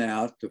I went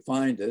out to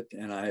find it,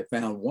 and I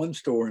found one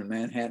store in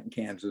Manhattan,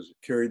 Kansas,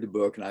 that carried the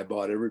book, and I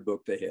bought every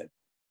book they had.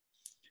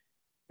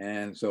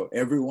 And so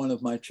every one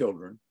of my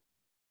children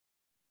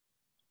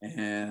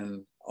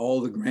and all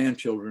the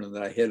grandchildren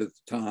that I had at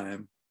the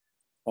time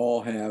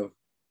all have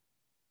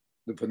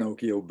the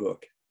Pinocchio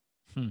book.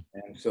 And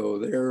so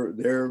they're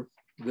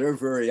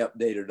very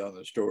updated on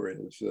the story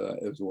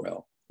as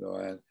well. So,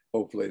 and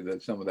hopefully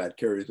that some of that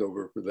carries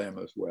over for them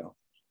as well.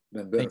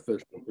 Been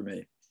beneficial for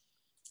me.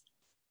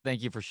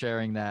 Thank you for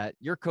sharing that.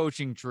 Your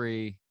coaching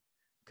tree,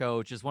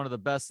 Coach, is one of the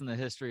best in the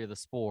history of the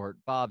sport.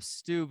 Bob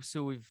Stoops,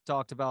 who we've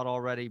talked about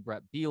already,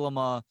 Brett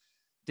Bielema,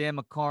 Dan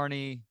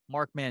McCarney,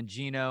 Mark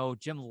Mangino,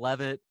 Jim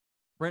Levitt,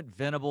 Brent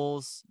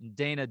Venables, and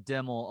Dana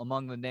Dimmel,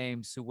 among the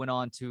names who went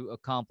on to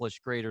accomplish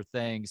greater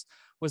things.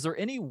 Was there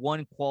any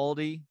one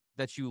quality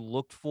that you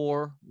looked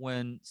for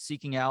when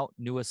seeking out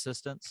new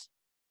assistants?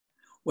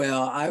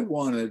 Well, I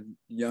wanted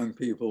young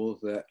people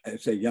I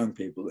say young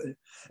people,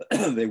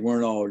 they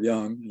weren't all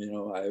young.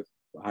 I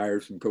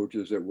hired some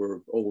coaches that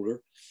were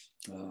older,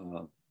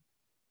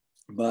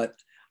 but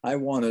I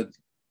wanted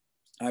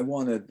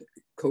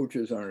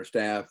coaches on our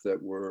staff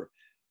that were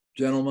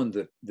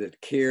gentlemen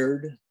that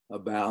cared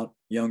about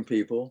young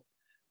people,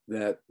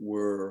 that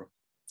were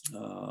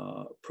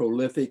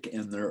prolific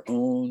in their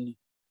own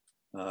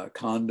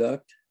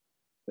conduct,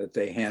 that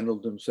they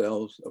handled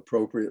themselves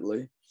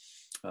appropriately,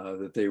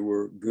 that they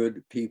were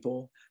good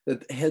people,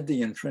 that had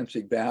the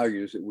intrinsic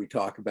values that we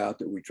talk about,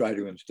 that we try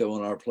to instill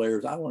in our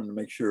players. I wanted to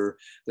make sure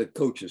that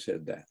coaches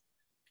had that.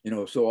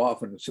 So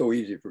often it's so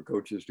easy for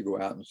coaches to go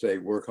out and say,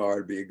 work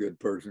hard, be a good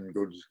person,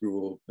 go to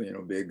school,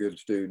 be a good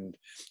student,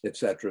 et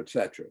cetera, et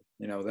cetera.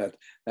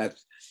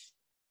 That's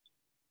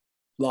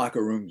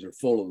locker rooms are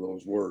full of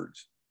those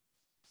words,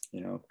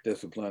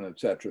 discipline, et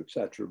cetera, et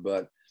cetera.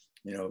 But,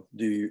 do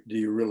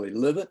you really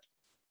live it?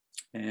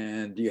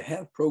 And do you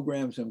have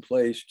programs in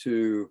place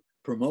to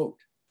promote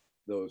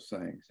those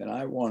things? And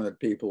I wanted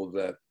people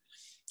that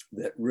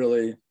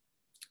really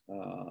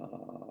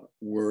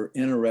were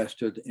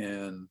interested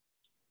in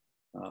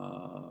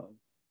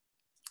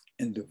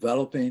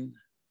developing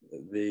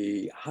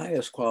the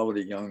highest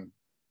quality young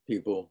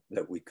people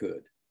that we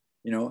could.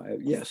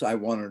 Yes, I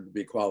wanted to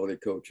be quality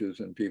coaches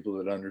and people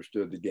that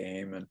understood the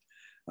game and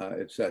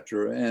et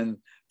cetera. And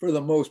for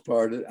the most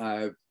part,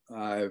 I've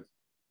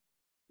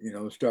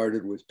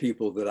started with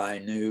people that I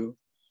knew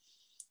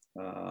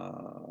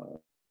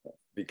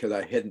because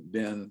I hadn't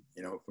been,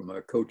 from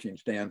a coaching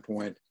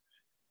standpoint,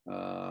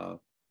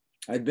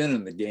 I'd been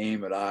in the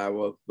game at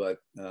Iowa, but,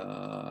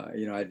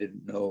 I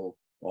didn't know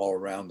all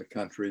around the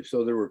country.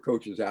 So there were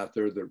coaches out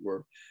there that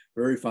were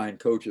very fine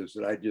coaches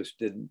that I just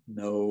didn't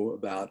know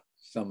about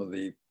some of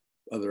the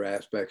other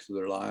aspects of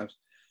their lives.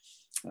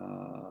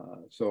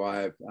 So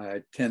I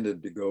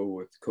tended to go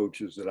with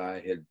coaches that I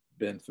had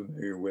been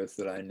familiar with,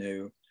 that I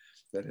knew,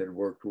 that had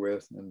worked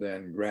with, and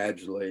then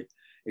gradually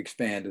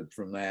expanded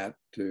from that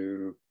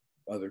to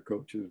other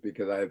coaches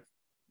because I've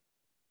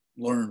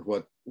learned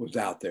what was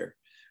out there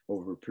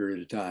over a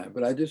period of time.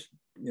 But I just,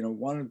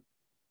 wanted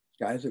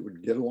guys that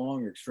would get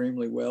along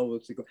extremely well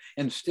with the,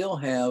 and still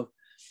have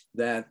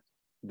that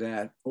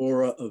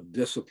aura of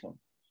discipline.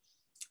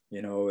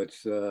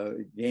 It's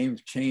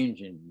game's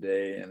changing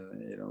today,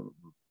 and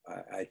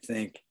I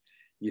think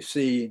you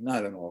see,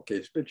 not in all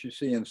cases, but you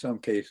see in some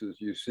cases,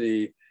 you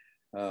see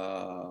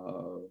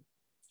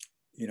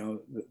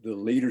the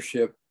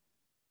leadership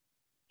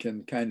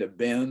can kind of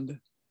bend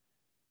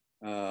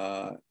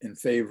in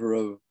favor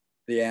of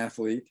the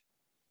athlete.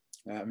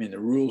 I mean, the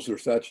rules are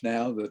such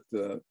now that,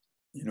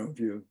 if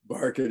you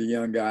bark at a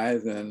young guy,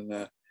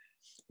 then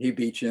he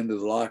beats you into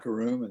the locker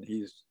room and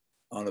he's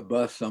on a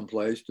bus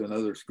someplace to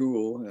another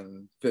school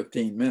in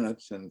 15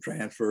 minutes and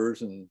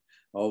transfers, and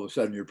all of a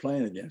sudden you're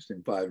playing against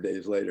him 5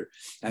 days later.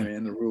 I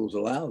mean, the rules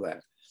allow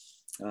that.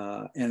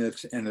 And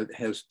it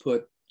has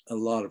put a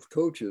lot of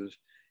coaches,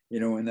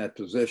 in that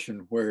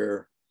position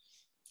where,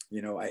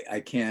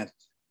 I can't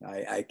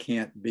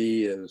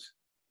be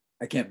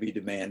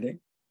demanding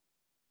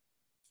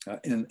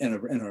in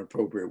an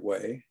appropriate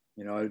way.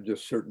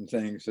 Just certain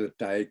things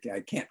that I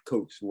can't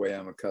coach the way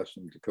I'm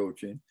accustomed to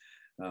coaching.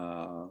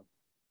 And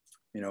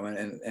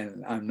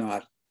I'm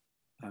not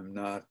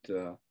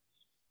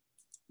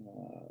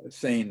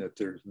saying that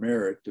there's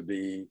merit to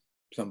be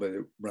somebody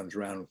that runs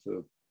around with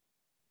a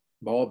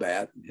ball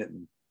bat and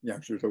hitting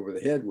youngsters over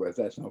the head with.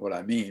 That's not what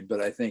I mean, but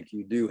I think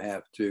you do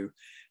have to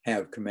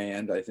have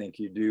command. I think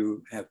you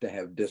do have to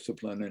have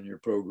discipline in your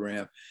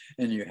program,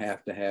 and you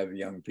have to have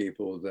young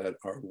people that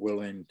are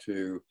willing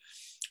to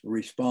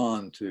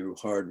respond to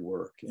hard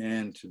work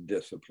and to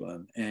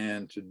discipline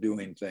and to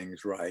doing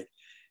things right,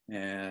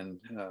 and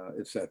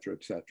et cetera,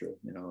 et cetera.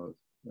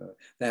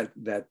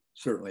 That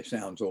certainly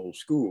sounds old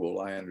school.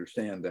 I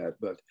understand that,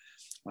 but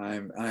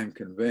I'm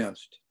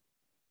convinced,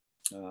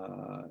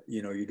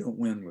 you don't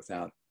win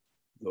without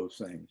those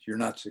things. You're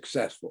not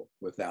successful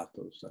without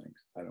those things,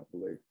 I don't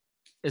believe.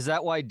 Is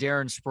that why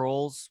Darren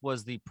Sproles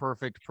was the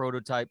perfect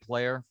prototype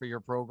player for your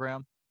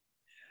program?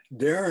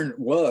 Darren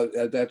was,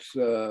 that's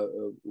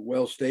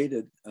well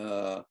stated.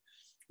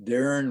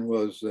 Darren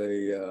was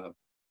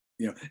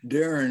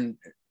Darren,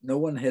 no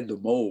one had to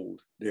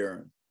mold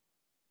Darren.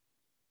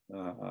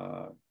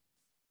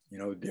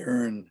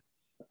 Darren,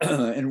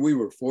 and we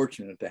were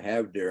fortunate to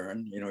have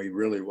Darren. He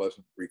really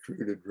wasn't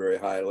recruited very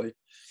highly.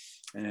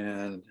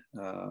 And,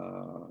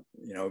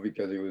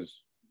 because he was,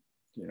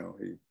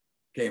 he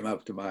came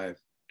up to my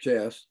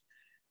chest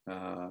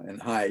in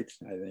height.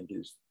 I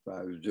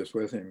was just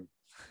with him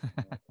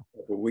a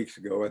couple of weeks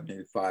ago. I think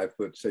he's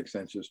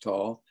 5'6"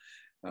 tall.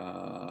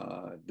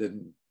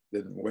 Didn't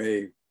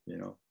weigh,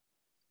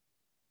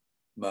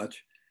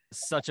 much.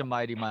 Such a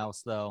mighty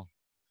mouse, though.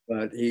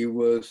 But he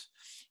was,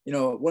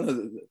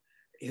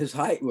 his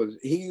height was,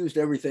 he used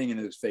everything in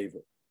his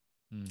favor.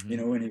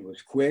 Mm-hmm. And he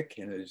was quick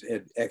and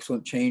had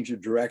excellent change of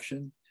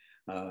direction.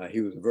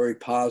 He was a very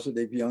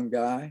positive young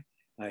guy.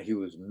 He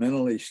was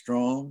mentally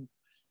strong.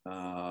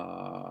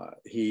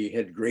 He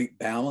had great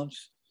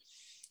balance.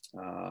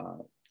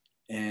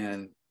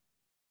 And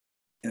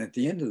at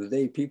the end of the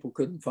day, people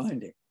couldn't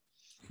find him.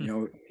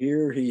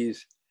 Here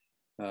he's,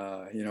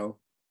 5'6".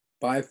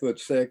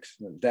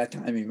 At that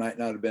time, he might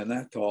not have been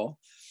that tall.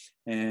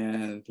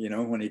 And,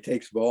 when he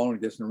takes the ball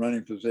and gets in a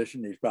running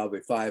position, he's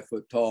probably 5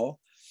 foot tall.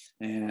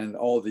 And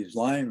all these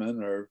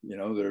linemen are,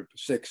 they're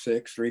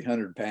 6'6",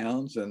 300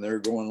 pounds, and they're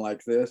going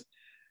like this.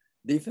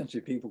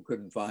 Defensive people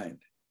couldn't find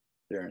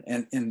Darren.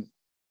 And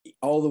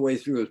all the way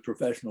through his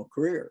professional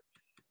career,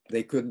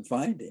 they couldn't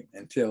find him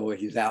until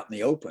he's out in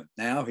the open.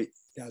 Now he's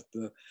got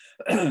the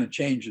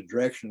change of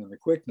direction and the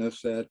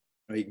quickness that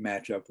he can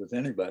match up with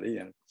anybody,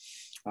 and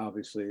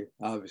obviously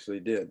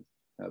did.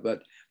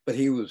 But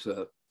he was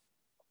a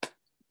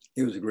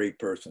great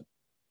person,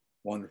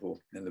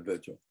 wonderful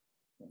individual.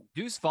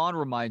 Deuce Vaughn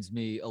reminds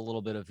me a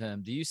little bit of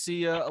him. Do you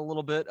see a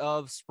little bit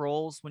of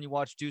Sproles when you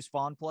watch Deuce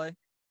Vaughn play?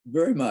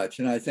 Very much,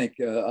 and I think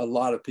a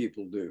lot of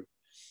people do.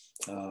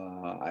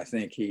 I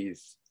think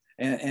he's,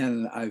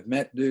 and I've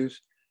met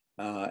Deuce,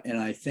 and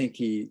I think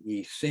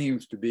he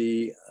seems to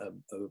be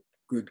a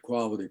good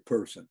quality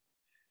person,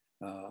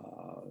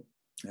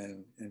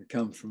 and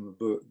comes from a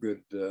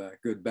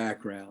good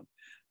background.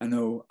 I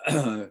know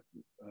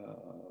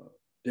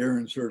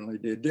Darren certainly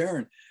did.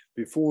 Darren,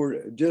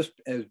 just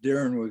as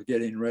Darren was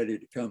getting ready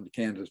to come to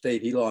Kansas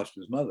State, he lost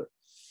his mother.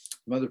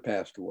 Mother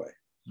passed away.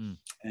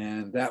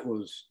 And that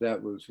was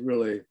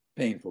really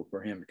painful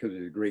for him because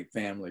he's a great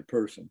family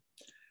person.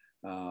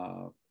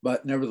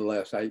 But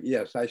nevertheless,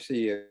 I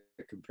see a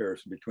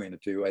comparison between the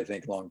two. I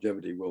think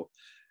longevity will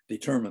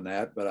determine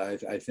that, but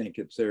I think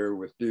it's there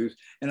with Deuce.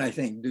 And I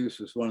think Deuce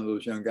is one of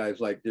those young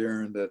guys like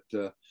Darren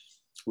that,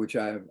 which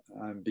I'm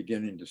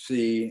beginning to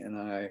see, and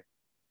I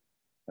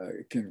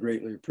can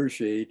greatly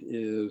appreciate,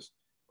 is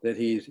that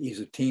he's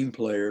a team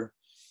player.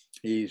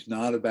 He's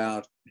not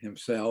about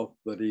himself,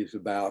 but he's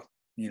about,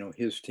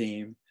 his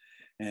team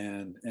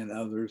and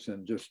others,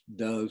 and just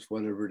does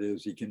whatever it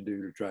is he can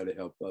do to try to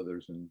help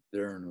others. And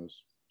Darren was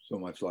so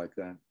much like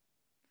that.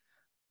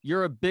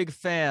 You're a big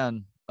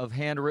fan of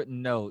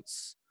handwritten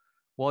notes.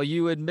 While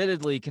you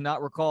admittedly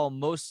cannot recall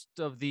most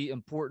of the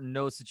important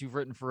notes that you've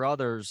written for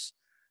others,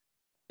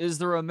 is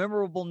there a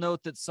memorable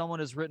note that someone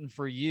has written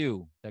for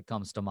you that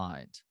comes to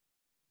mind?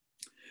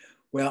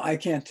 Well, I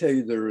can't tell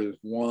you there is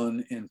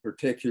one in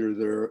particular.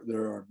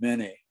 There are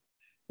many.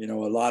 A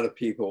lot of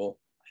people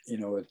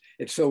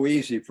it's so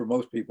easy for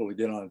most people to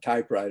get on a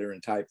typewriter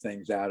and type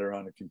things out, or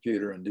on a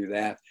computer and do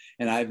that.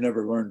 And I've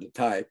never learned to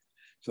type.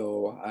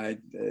 So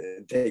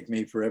it'd take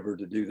me forever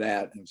to do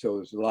that. And so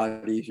it's a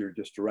lot easier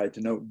just to write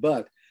the note.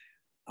 But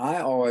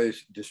I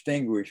always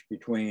distinguish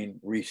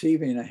between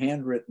receiving a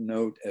handwritten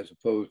note as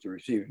opposed to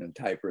receiving a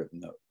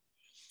typewritten note.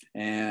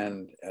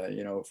 And,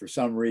 for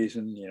some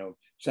reason,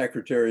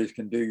 secretaries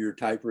can do your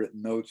typewritten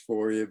notes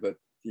for you, but,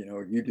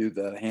 you do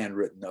the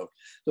handwritten note.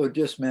 So it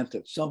just meant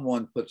that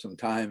someone put some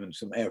time and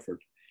some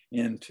effort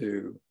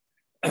into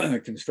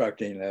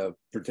constructing a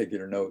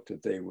particular note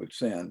that they would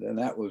send. And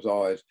that was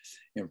always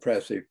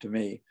impressive to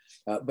me.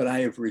 But I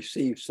have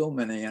received so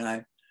many, and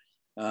I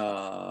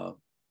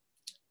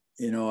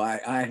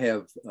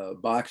have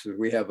boxes.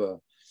 We have a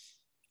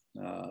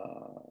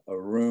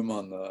room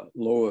on the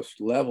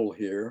lowest level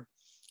here,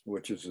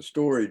 which is a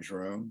storage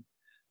room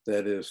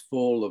that is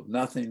full of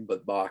nothing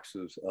but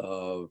boxes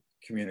of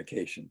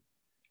communication,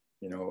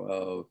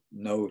 of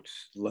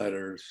notes,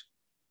 letters,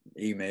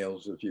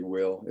 emails, if you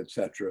will,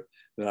 etc.,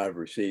 that I've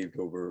received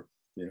over,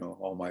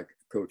 all my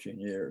coaching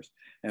years.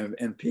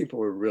 And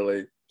people are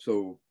really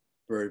so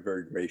very,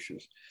 very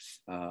gracious.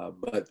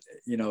 But,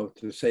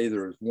 to say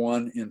there's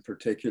one in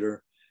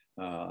particular,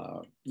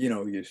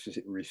 you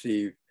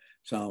receive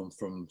some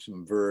from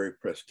some very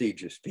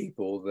prestigious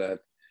people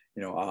that,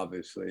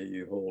 obviously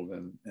you hold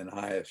in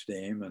high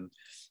esteem, and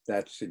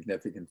that's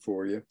significant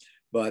for you.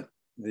 But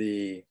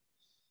there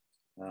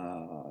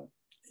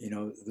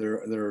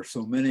are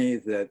so many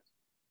that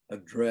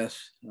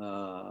address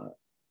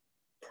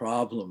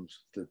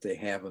problems that they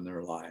have in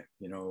their life.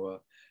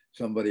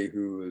 Somebody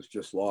who has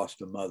just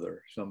lost a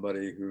mother,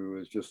 somebody who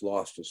has just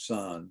lost a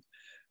son,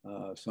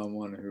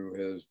 someone who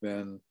has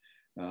been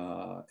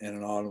in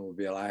an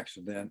automobile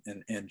accident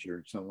and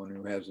injured, someone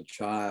who has a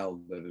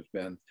child that has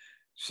been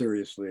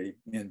seriously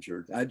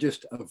injured.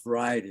 Just a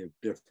variety of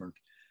different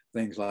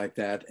things like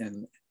that.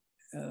 And,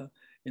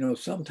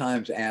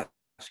 sometimes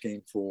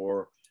asking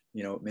for,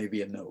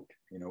 maybe a note,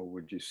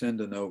 would you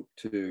send a note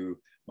to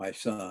my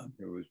son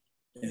who was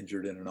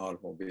injured in an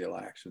automobile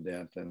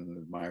accident and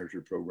admires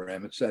your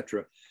program,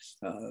 etc.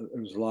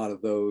 There's a lot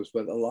of those,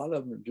 but a lot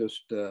of them are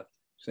just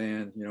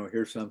saying,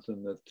 here's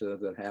something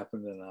that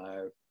happened, and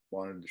I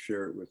wanted to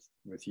share it with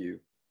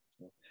you.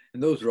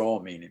 And those are all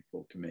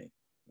meaningful to me.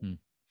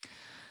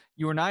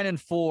 You were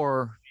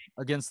 9-4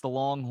 against the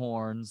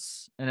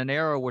Longhorns in an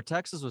era where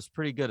Texas was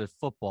pretty good at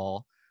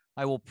football.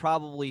 I will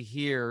probably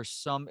hear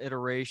some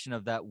iteration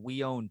of that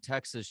 "We Own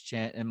Texas"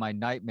 chant in my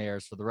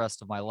nightmares for the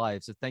rest of my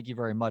life. So thank you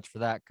very much for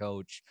that,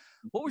 Coach.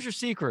 What was your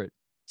secret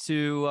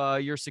to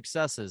your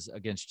successes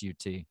against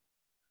UT?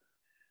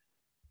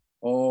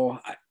 Oh,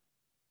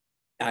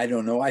 I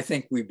don't know. I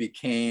think we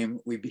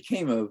became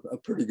a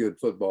pretty good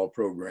football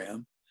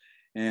program.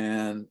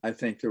 And I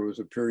think there was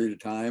a period of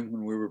time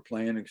when we were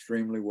playing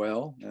extremely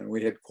well, and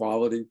we had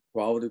quality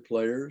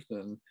players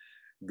and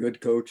good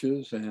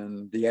coaches,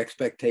 and the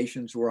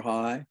expectations were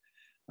high.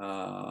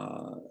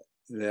 And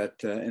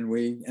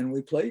we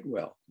played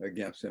well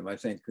against them. I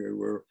think we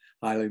were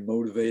highly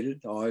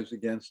motivated always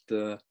against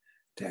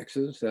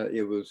Texas.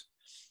 It was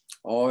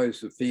always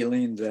the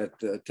feeling that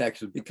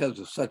Texas, because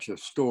of such a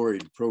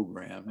storied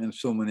program and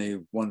so many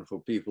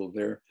wonderful people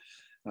there,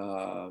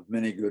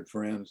 many good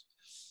friends,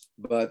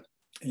 but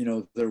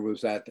there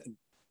was that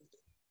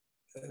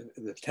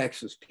the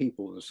Texas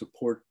people, the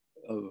support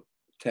of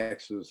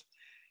Texas,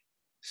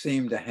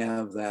 seemed to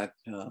have that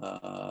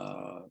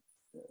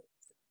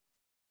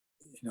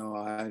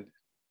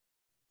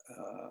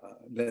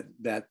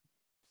that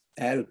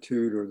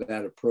attitude or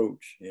that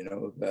approach,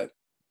 that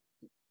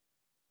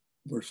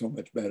we're so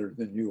much better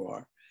than you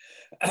are,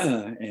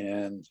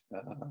 and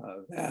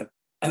that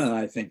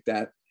I think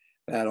that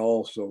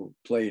also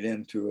played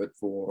into it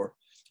for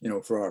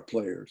our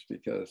players,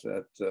 because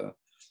that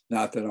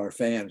not that our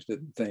fans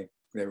didn't think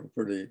we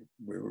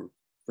were a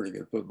pretty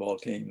good football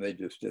team. They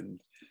just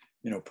didn't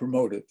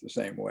promote it the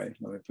same way.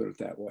 Let me put it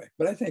that way.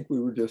 But I think we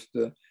were just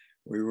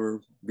we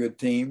were good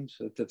teams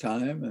at the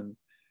time, and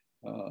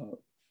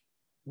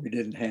we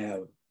didn't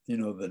have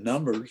the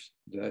numbers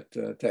that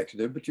Texas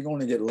did, but you're going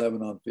to get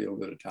 11 on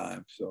field at a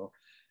time. So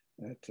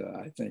that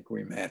I think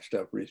we matched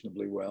up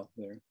reasonably well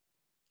there.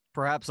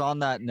 Perhaps on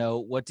that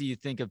note, what do you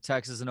think of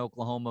Texas and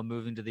Oklahoma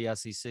moving to the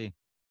SEC?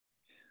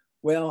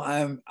 Well,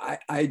 I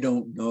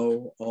don't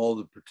know all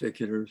the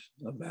particulars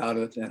about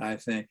it, and I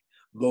think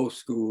both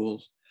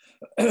schools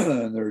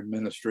and their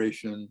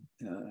administration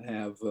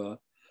have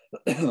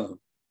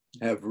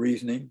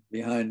reasoning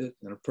behind it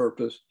and a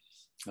purpose.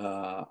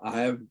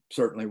 I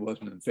certainly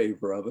wasn't in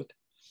favor of it.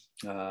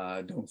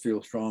 I don't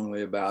feel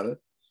strongly about it.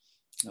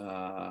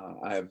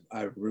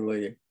 I've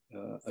really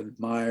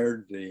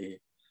admired the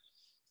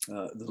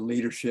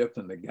leadership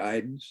and the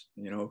guidance,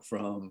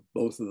 from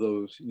both of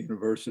those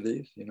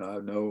universities. I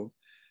know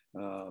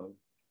a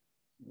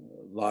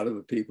lot of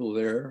the people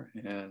there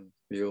and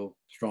feel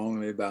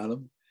strongly about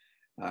them.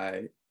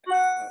 My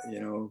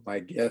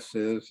guess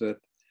is that,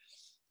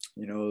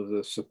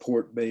 the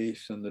support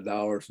base and the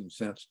dollars and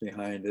cents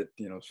behind it,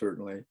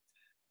 certainly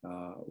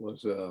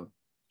was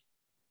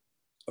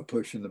a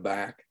push in the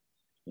back,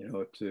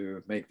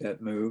 to make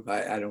that move.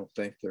 I don't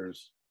think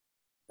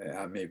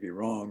I may be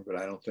wrong, but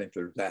I don't think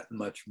there's that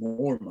much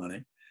more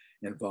money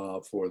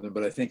involved for them.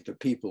 But I think the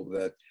people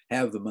that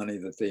have the money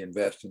that they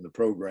invest in the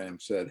program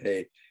said,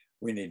 hey,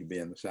 we need to be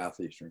in the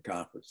Southeastern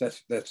Conference.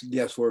 That's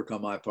guesswork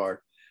on my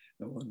part.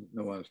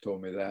 No one's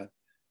told me that.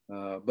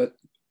 But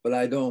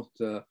I don't.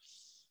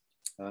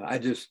 I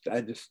just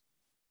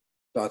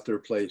thought their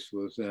place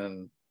was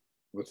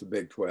with the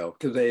Big 12,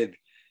 because they'd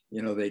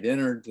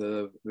entered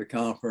the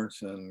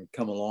conference and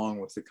come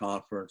along with the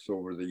conference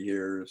over the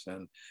years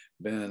and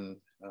been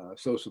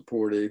so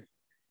supportive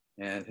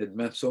and had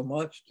meant so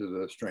much to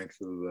the strength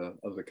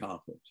of the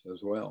conference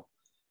as well.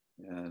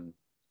 And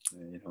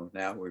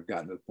now we've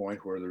gotten to the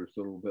point where there's a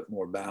little bit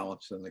more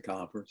balance in the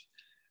conference.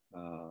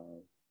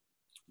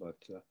 But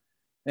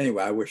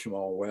anyway, I wish them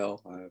all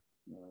well. I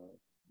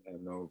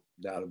have no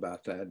doubt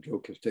about that. Joe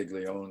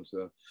Castiglione's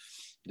a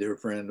dear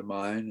friend of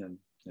mine,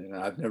 and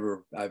I've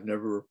never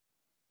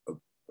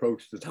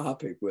approached the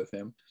topic with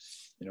him,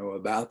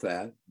 about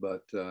that.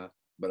 But I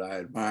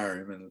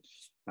admire him, and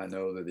I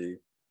know that he,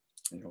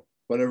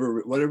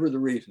 whatever the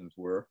reasons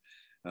were,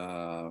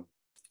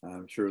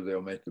 I'm sure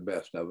they'll make the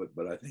best of it.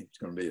 But I think it's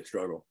going to be a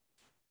struggle.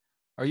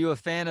 Are you a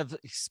fan of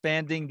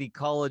expanding the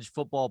college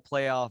football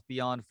playoff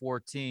beyond 4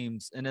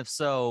 teams? And if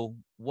so,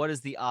 what is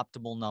the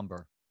optimal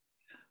number?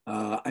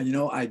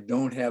 I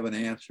don't have an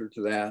answer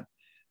to that.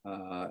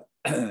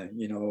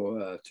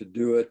 To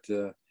do it,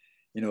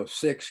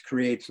 6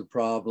 creates a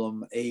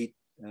problem, 8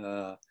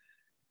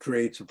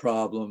 creates a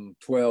problem,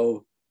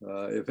 12.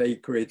 If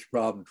 8 creates a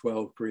problem,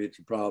 12 creates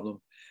a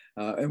problem.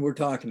 And we're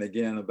talking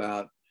again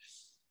about,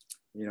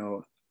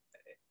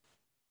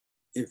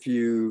 if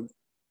you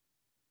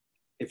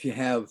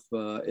have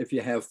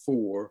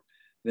 4,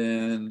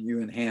 then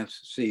you enhance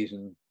the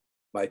season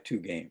by 2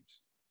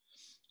 games.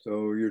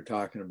 So you're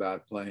talking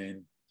about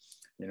playing,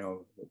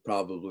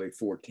 probably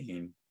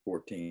 14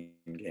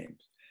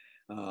 games.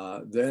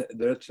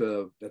 That's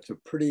a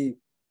pretty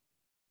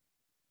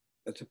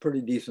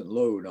decent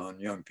load on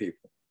young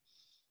people,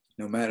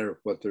 no matter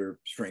what their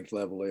strength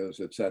level is,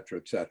 et cetera,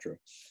 et cetera.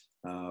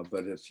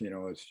 But it's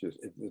a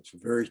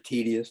very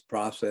tedious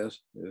process,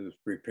 is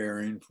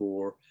preparing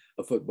for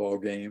a football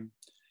game.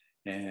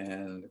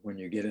 And when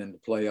you get into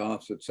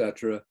playoffs, et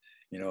cetera,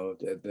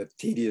 the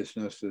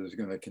tediousness is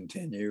going to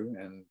continue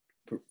and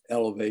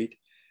elevate,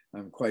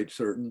 I'm quite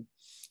certain.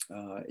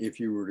 If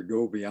you were to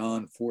go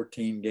beyond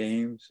 14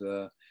 games,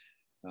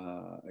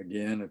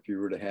 again, if you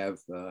were to have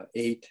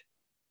 8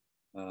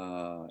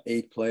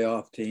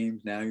 playoff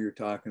teams, now you're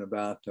talking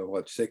about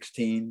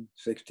 16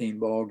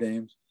 ball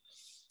games.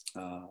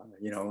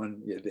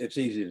 And it's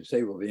easy to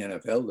say, well, the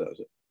NFL does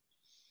it,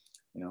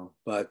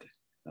 but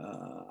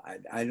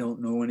I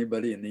don't know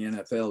anybody in the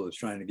NFL that's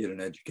trying to get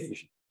an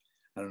education.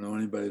 I don't know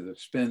anybody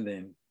that's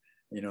spending,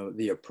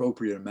 the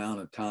appropriate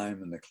amount of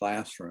time in the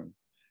classroom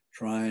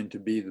trying to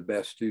be the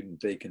best student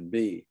they can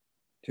be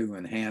to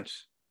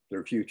enhance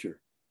their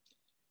future.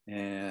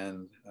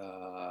 And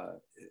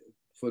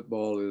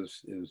football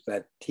is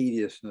that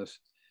tediousness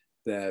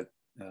that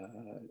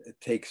it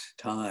takes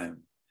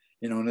time.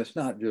 And it's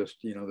not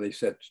just, they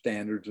set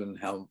standards and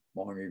how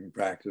long you can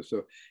practice.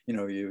 So,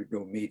 you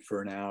go meet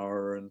for an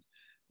hour and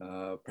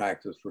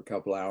practice for a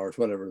couple hours,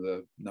 whatever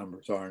the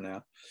numbers are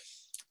now.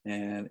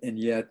 And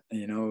yet,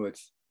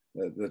 it's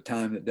the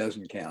time that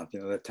doesn't count,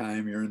 the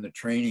time you're in the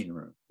training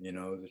room,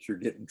 that you're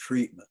getting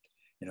treatment,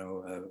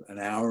 an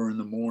hour in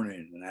the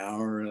morning, an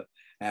hour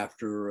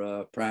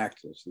after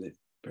practice, the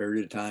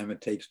period of time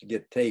it takes to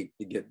get taped,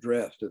 to get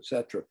dressed,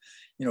 etc.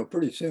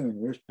 Pretty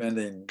soon you're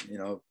spending,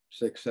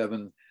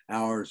 6-7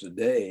 hours a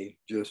day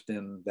just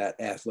in that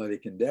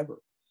athletic endeavor,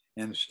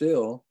 and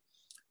still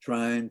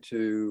trying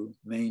to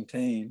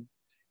maintain,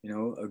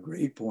 a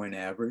grade point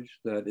average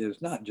that is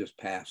not just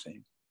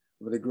passing,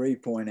 but a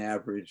grade point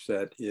average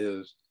that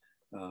is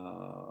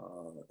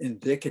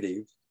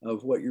indicative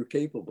of what you're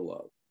capable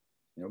of,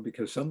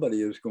 because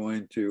somebody is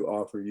going to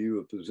offer you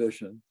a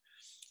position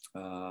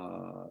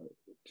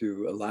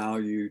to allow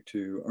you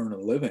to earn a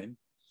living.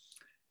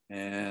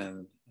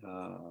 And,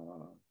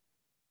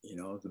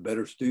 the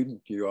better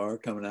student you are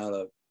coming out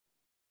of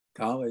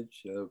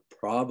college,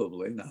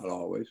 probably, not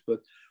always,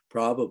 but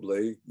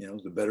probably,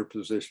 the better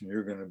position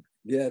you're going to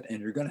get,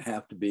 and you're going to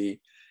have to be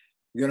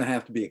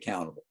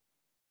accountable.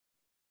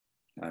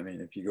 I mean,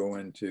 if you go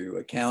into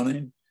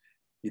accounting,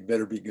 you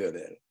better be good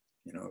at it.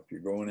 If you're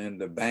going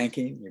into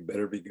banking, you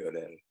better be good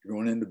at it. If you're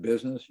going into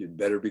business, you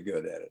better be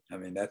good at it. I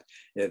mean,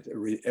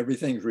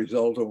 everything's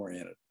result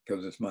oriented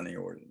because it's money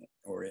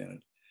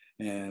oriented.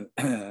 And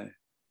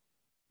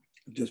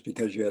just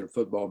because you had a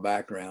football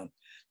background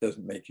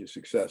doesn't make you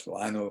successful.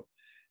 I know,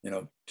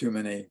 too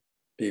many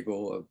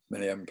people,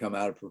 many of them come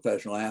out of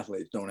professional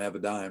athletes, don't have a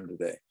dime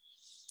today,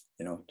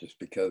 just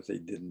because they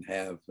didn't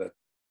have that,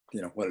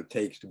 what it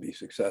takes to be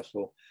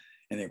successful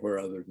anywhere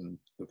other than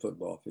the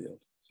football field.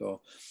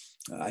 So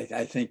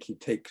I think you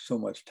take so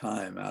much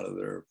time out of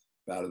their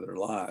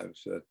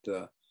lives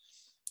that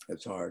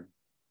it's hard.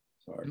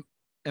 It's hard.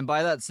 And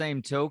by that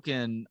same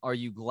token, are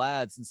you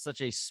glad, since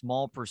such a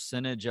small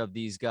percentage of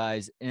these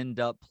guys end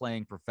up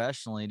playing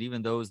professionally, and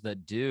even those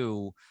that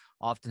do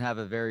often have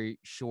a very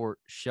short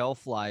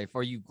shelf life,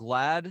 are you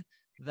glad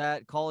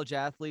that college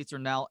athletes are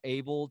now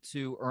able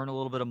to earn a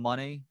little bit of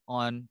money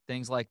on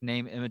things like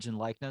name, image, and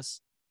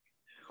likeness?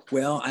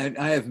 Well, I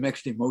have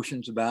mixed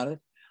emotions about it.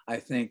 I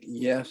think,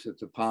 yes,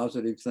 it's a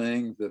positive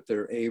thing that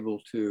they're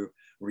able to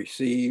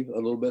receive a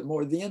little bit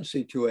more. The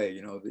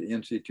NC2A, the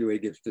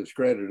NC2A gets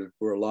discredited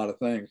for a lot of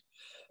things.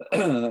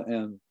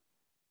 And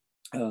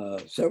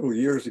several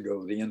years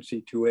ago, the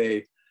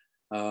NC2A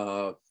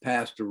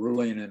passed a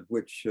ruling in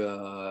which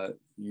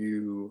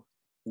you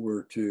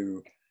were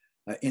to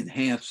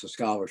enhance the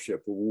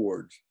scholarship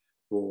awards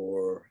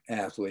for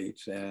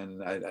athletes.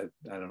 And I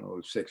don't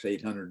know,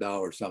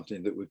 $600-800,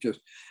 something that was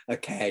just a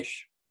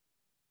cash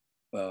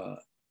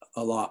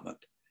allotment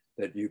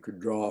that you could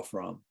draw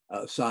from,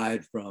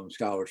 aside from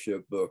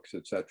scholarship books,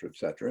 et cetera, et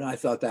cetera. And I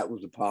thought that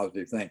was a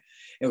positive thing.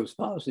 It was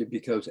positive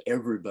because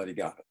everybody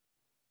got it.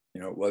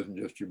 It wasn't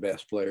just your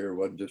best player, it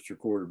wasn't just your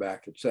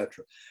quarterback, et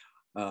cetera.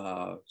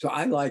 So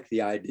I like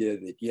the idea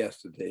that,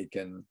 yes, that they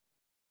can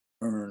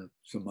earn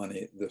some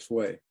money this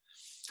way.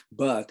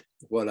 But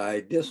what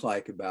I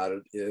dislike about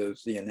it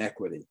is the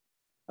inequity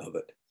of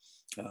it.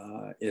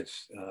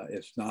 It's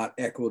not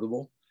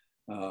equitable.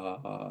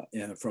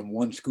 And from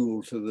one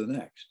school to the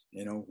next,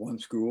 one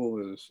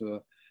school is,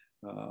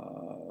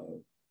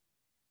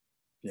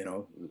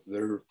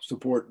 their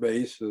support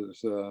base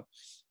is a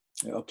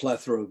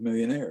plethora of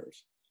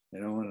millionaires,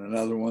 and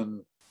another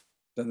one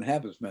doesn't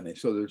have as many.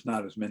 So there's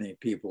not as many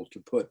people to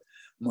put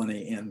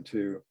money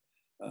into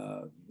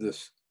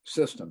this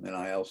system,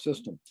 NIL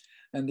system.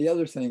 And the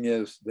other thing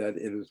is that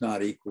it is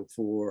not equal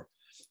for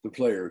the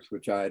players,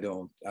 which I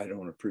don't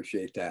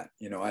appreciate that.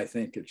 I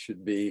think it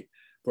should be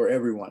for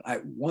everyone.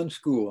 One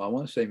school, I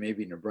want to say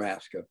maybe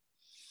Nebraska,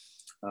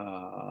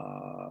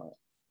 I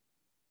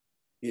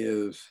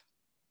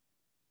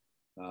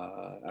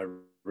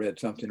read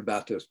something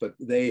about this, but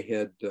they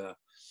had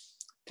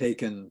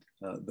taken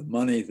the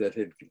money that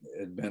had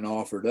been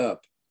offered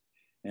up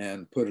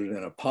and put it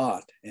in a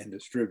pot and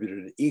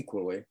distributed it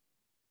equally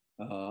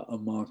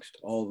amongst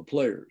all the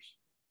players.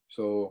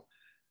 So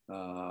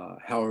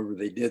however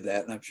they did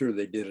that, and I'm sure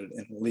they did it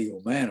in a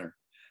legal manner,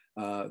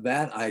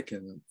 that I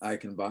can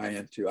buy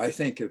into. I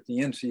think if the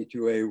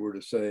NC2A were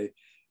to say,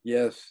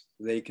 yes,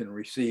 they can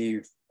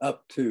receive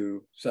up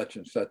to such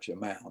and such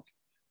amount,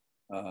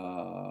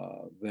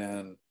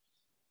 then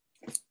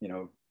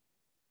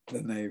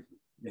they,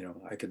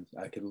 I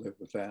could live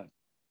with that,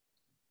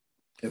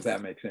 if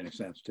that makes any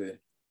sense to you.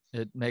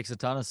 It makes a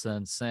ton of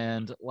sense.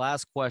 And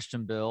last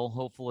question, Bill,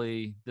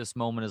 hopefully this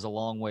moment is a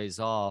long ways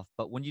off,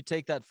 but when you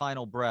take that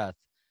final breath,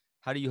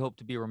 how do you hope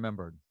to be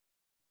remembered?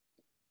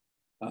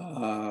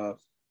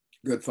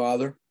 Good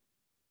father.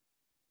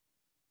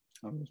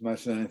 As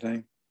much as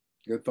anything,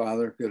 good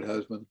father, good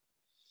husband.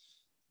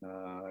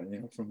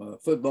 From a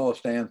football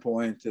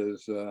standpoint,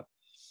 is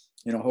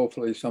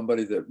hopefully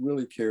somebody that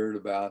really cared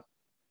about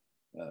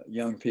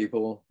young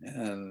people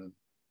and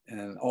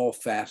all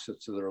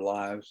facets of their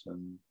lives,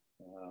 and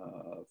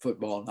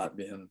football not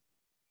being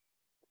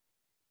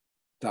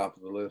top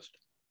of the list.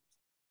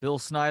 Bill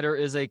Snyder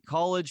is a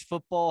College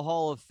Football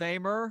Hall of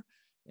Famer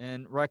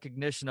in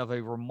recognition of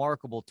a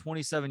remarkable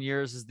 27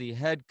 years as the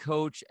head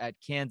coach at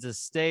Kansas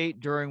State,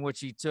 during which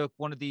he took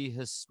one of the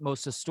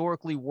most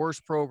historically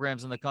worst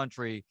programs in the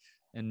country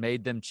and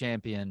made them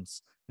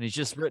champions. And he's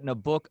just written a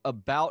book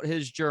about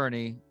his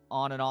journey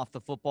on and off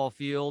the football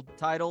field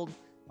titled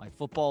My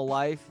Football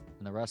Life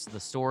and the Rest of the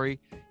Story.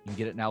 You can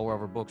get it now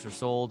wherever books are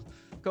sold.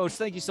 Coach,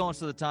 thank you so much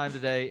for the time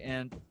today,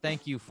 and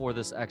thank you for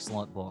this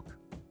excellent book.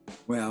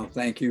 Well,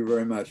 thank you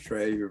very much,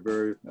 Trey. You're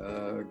very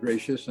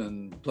gracious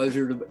and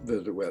pleasure to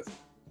visit with.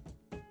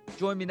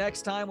 Join me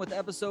next time with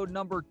episode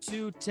number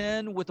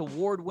 210 with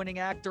award-winning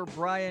actor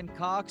Brian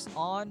Cox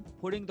on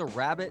Putting the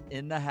Rabbit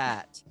in the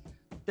Hat.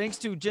 Thanks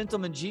to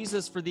Gentleman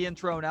Jesus for the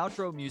intro and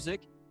outro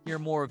music. Hear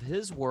more of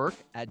his work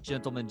at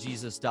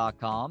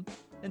gentlemanjesus.com.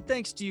 And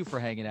thanks to you for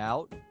hanging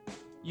out.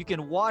 You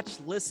can watch,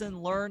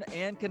 listen, learn,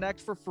 and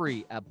connect for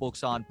free at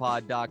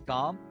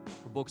booksonpod.com.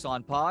 For Books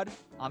on Pod,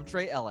 I'm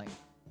Trey Elling.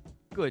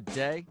 Good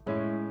day.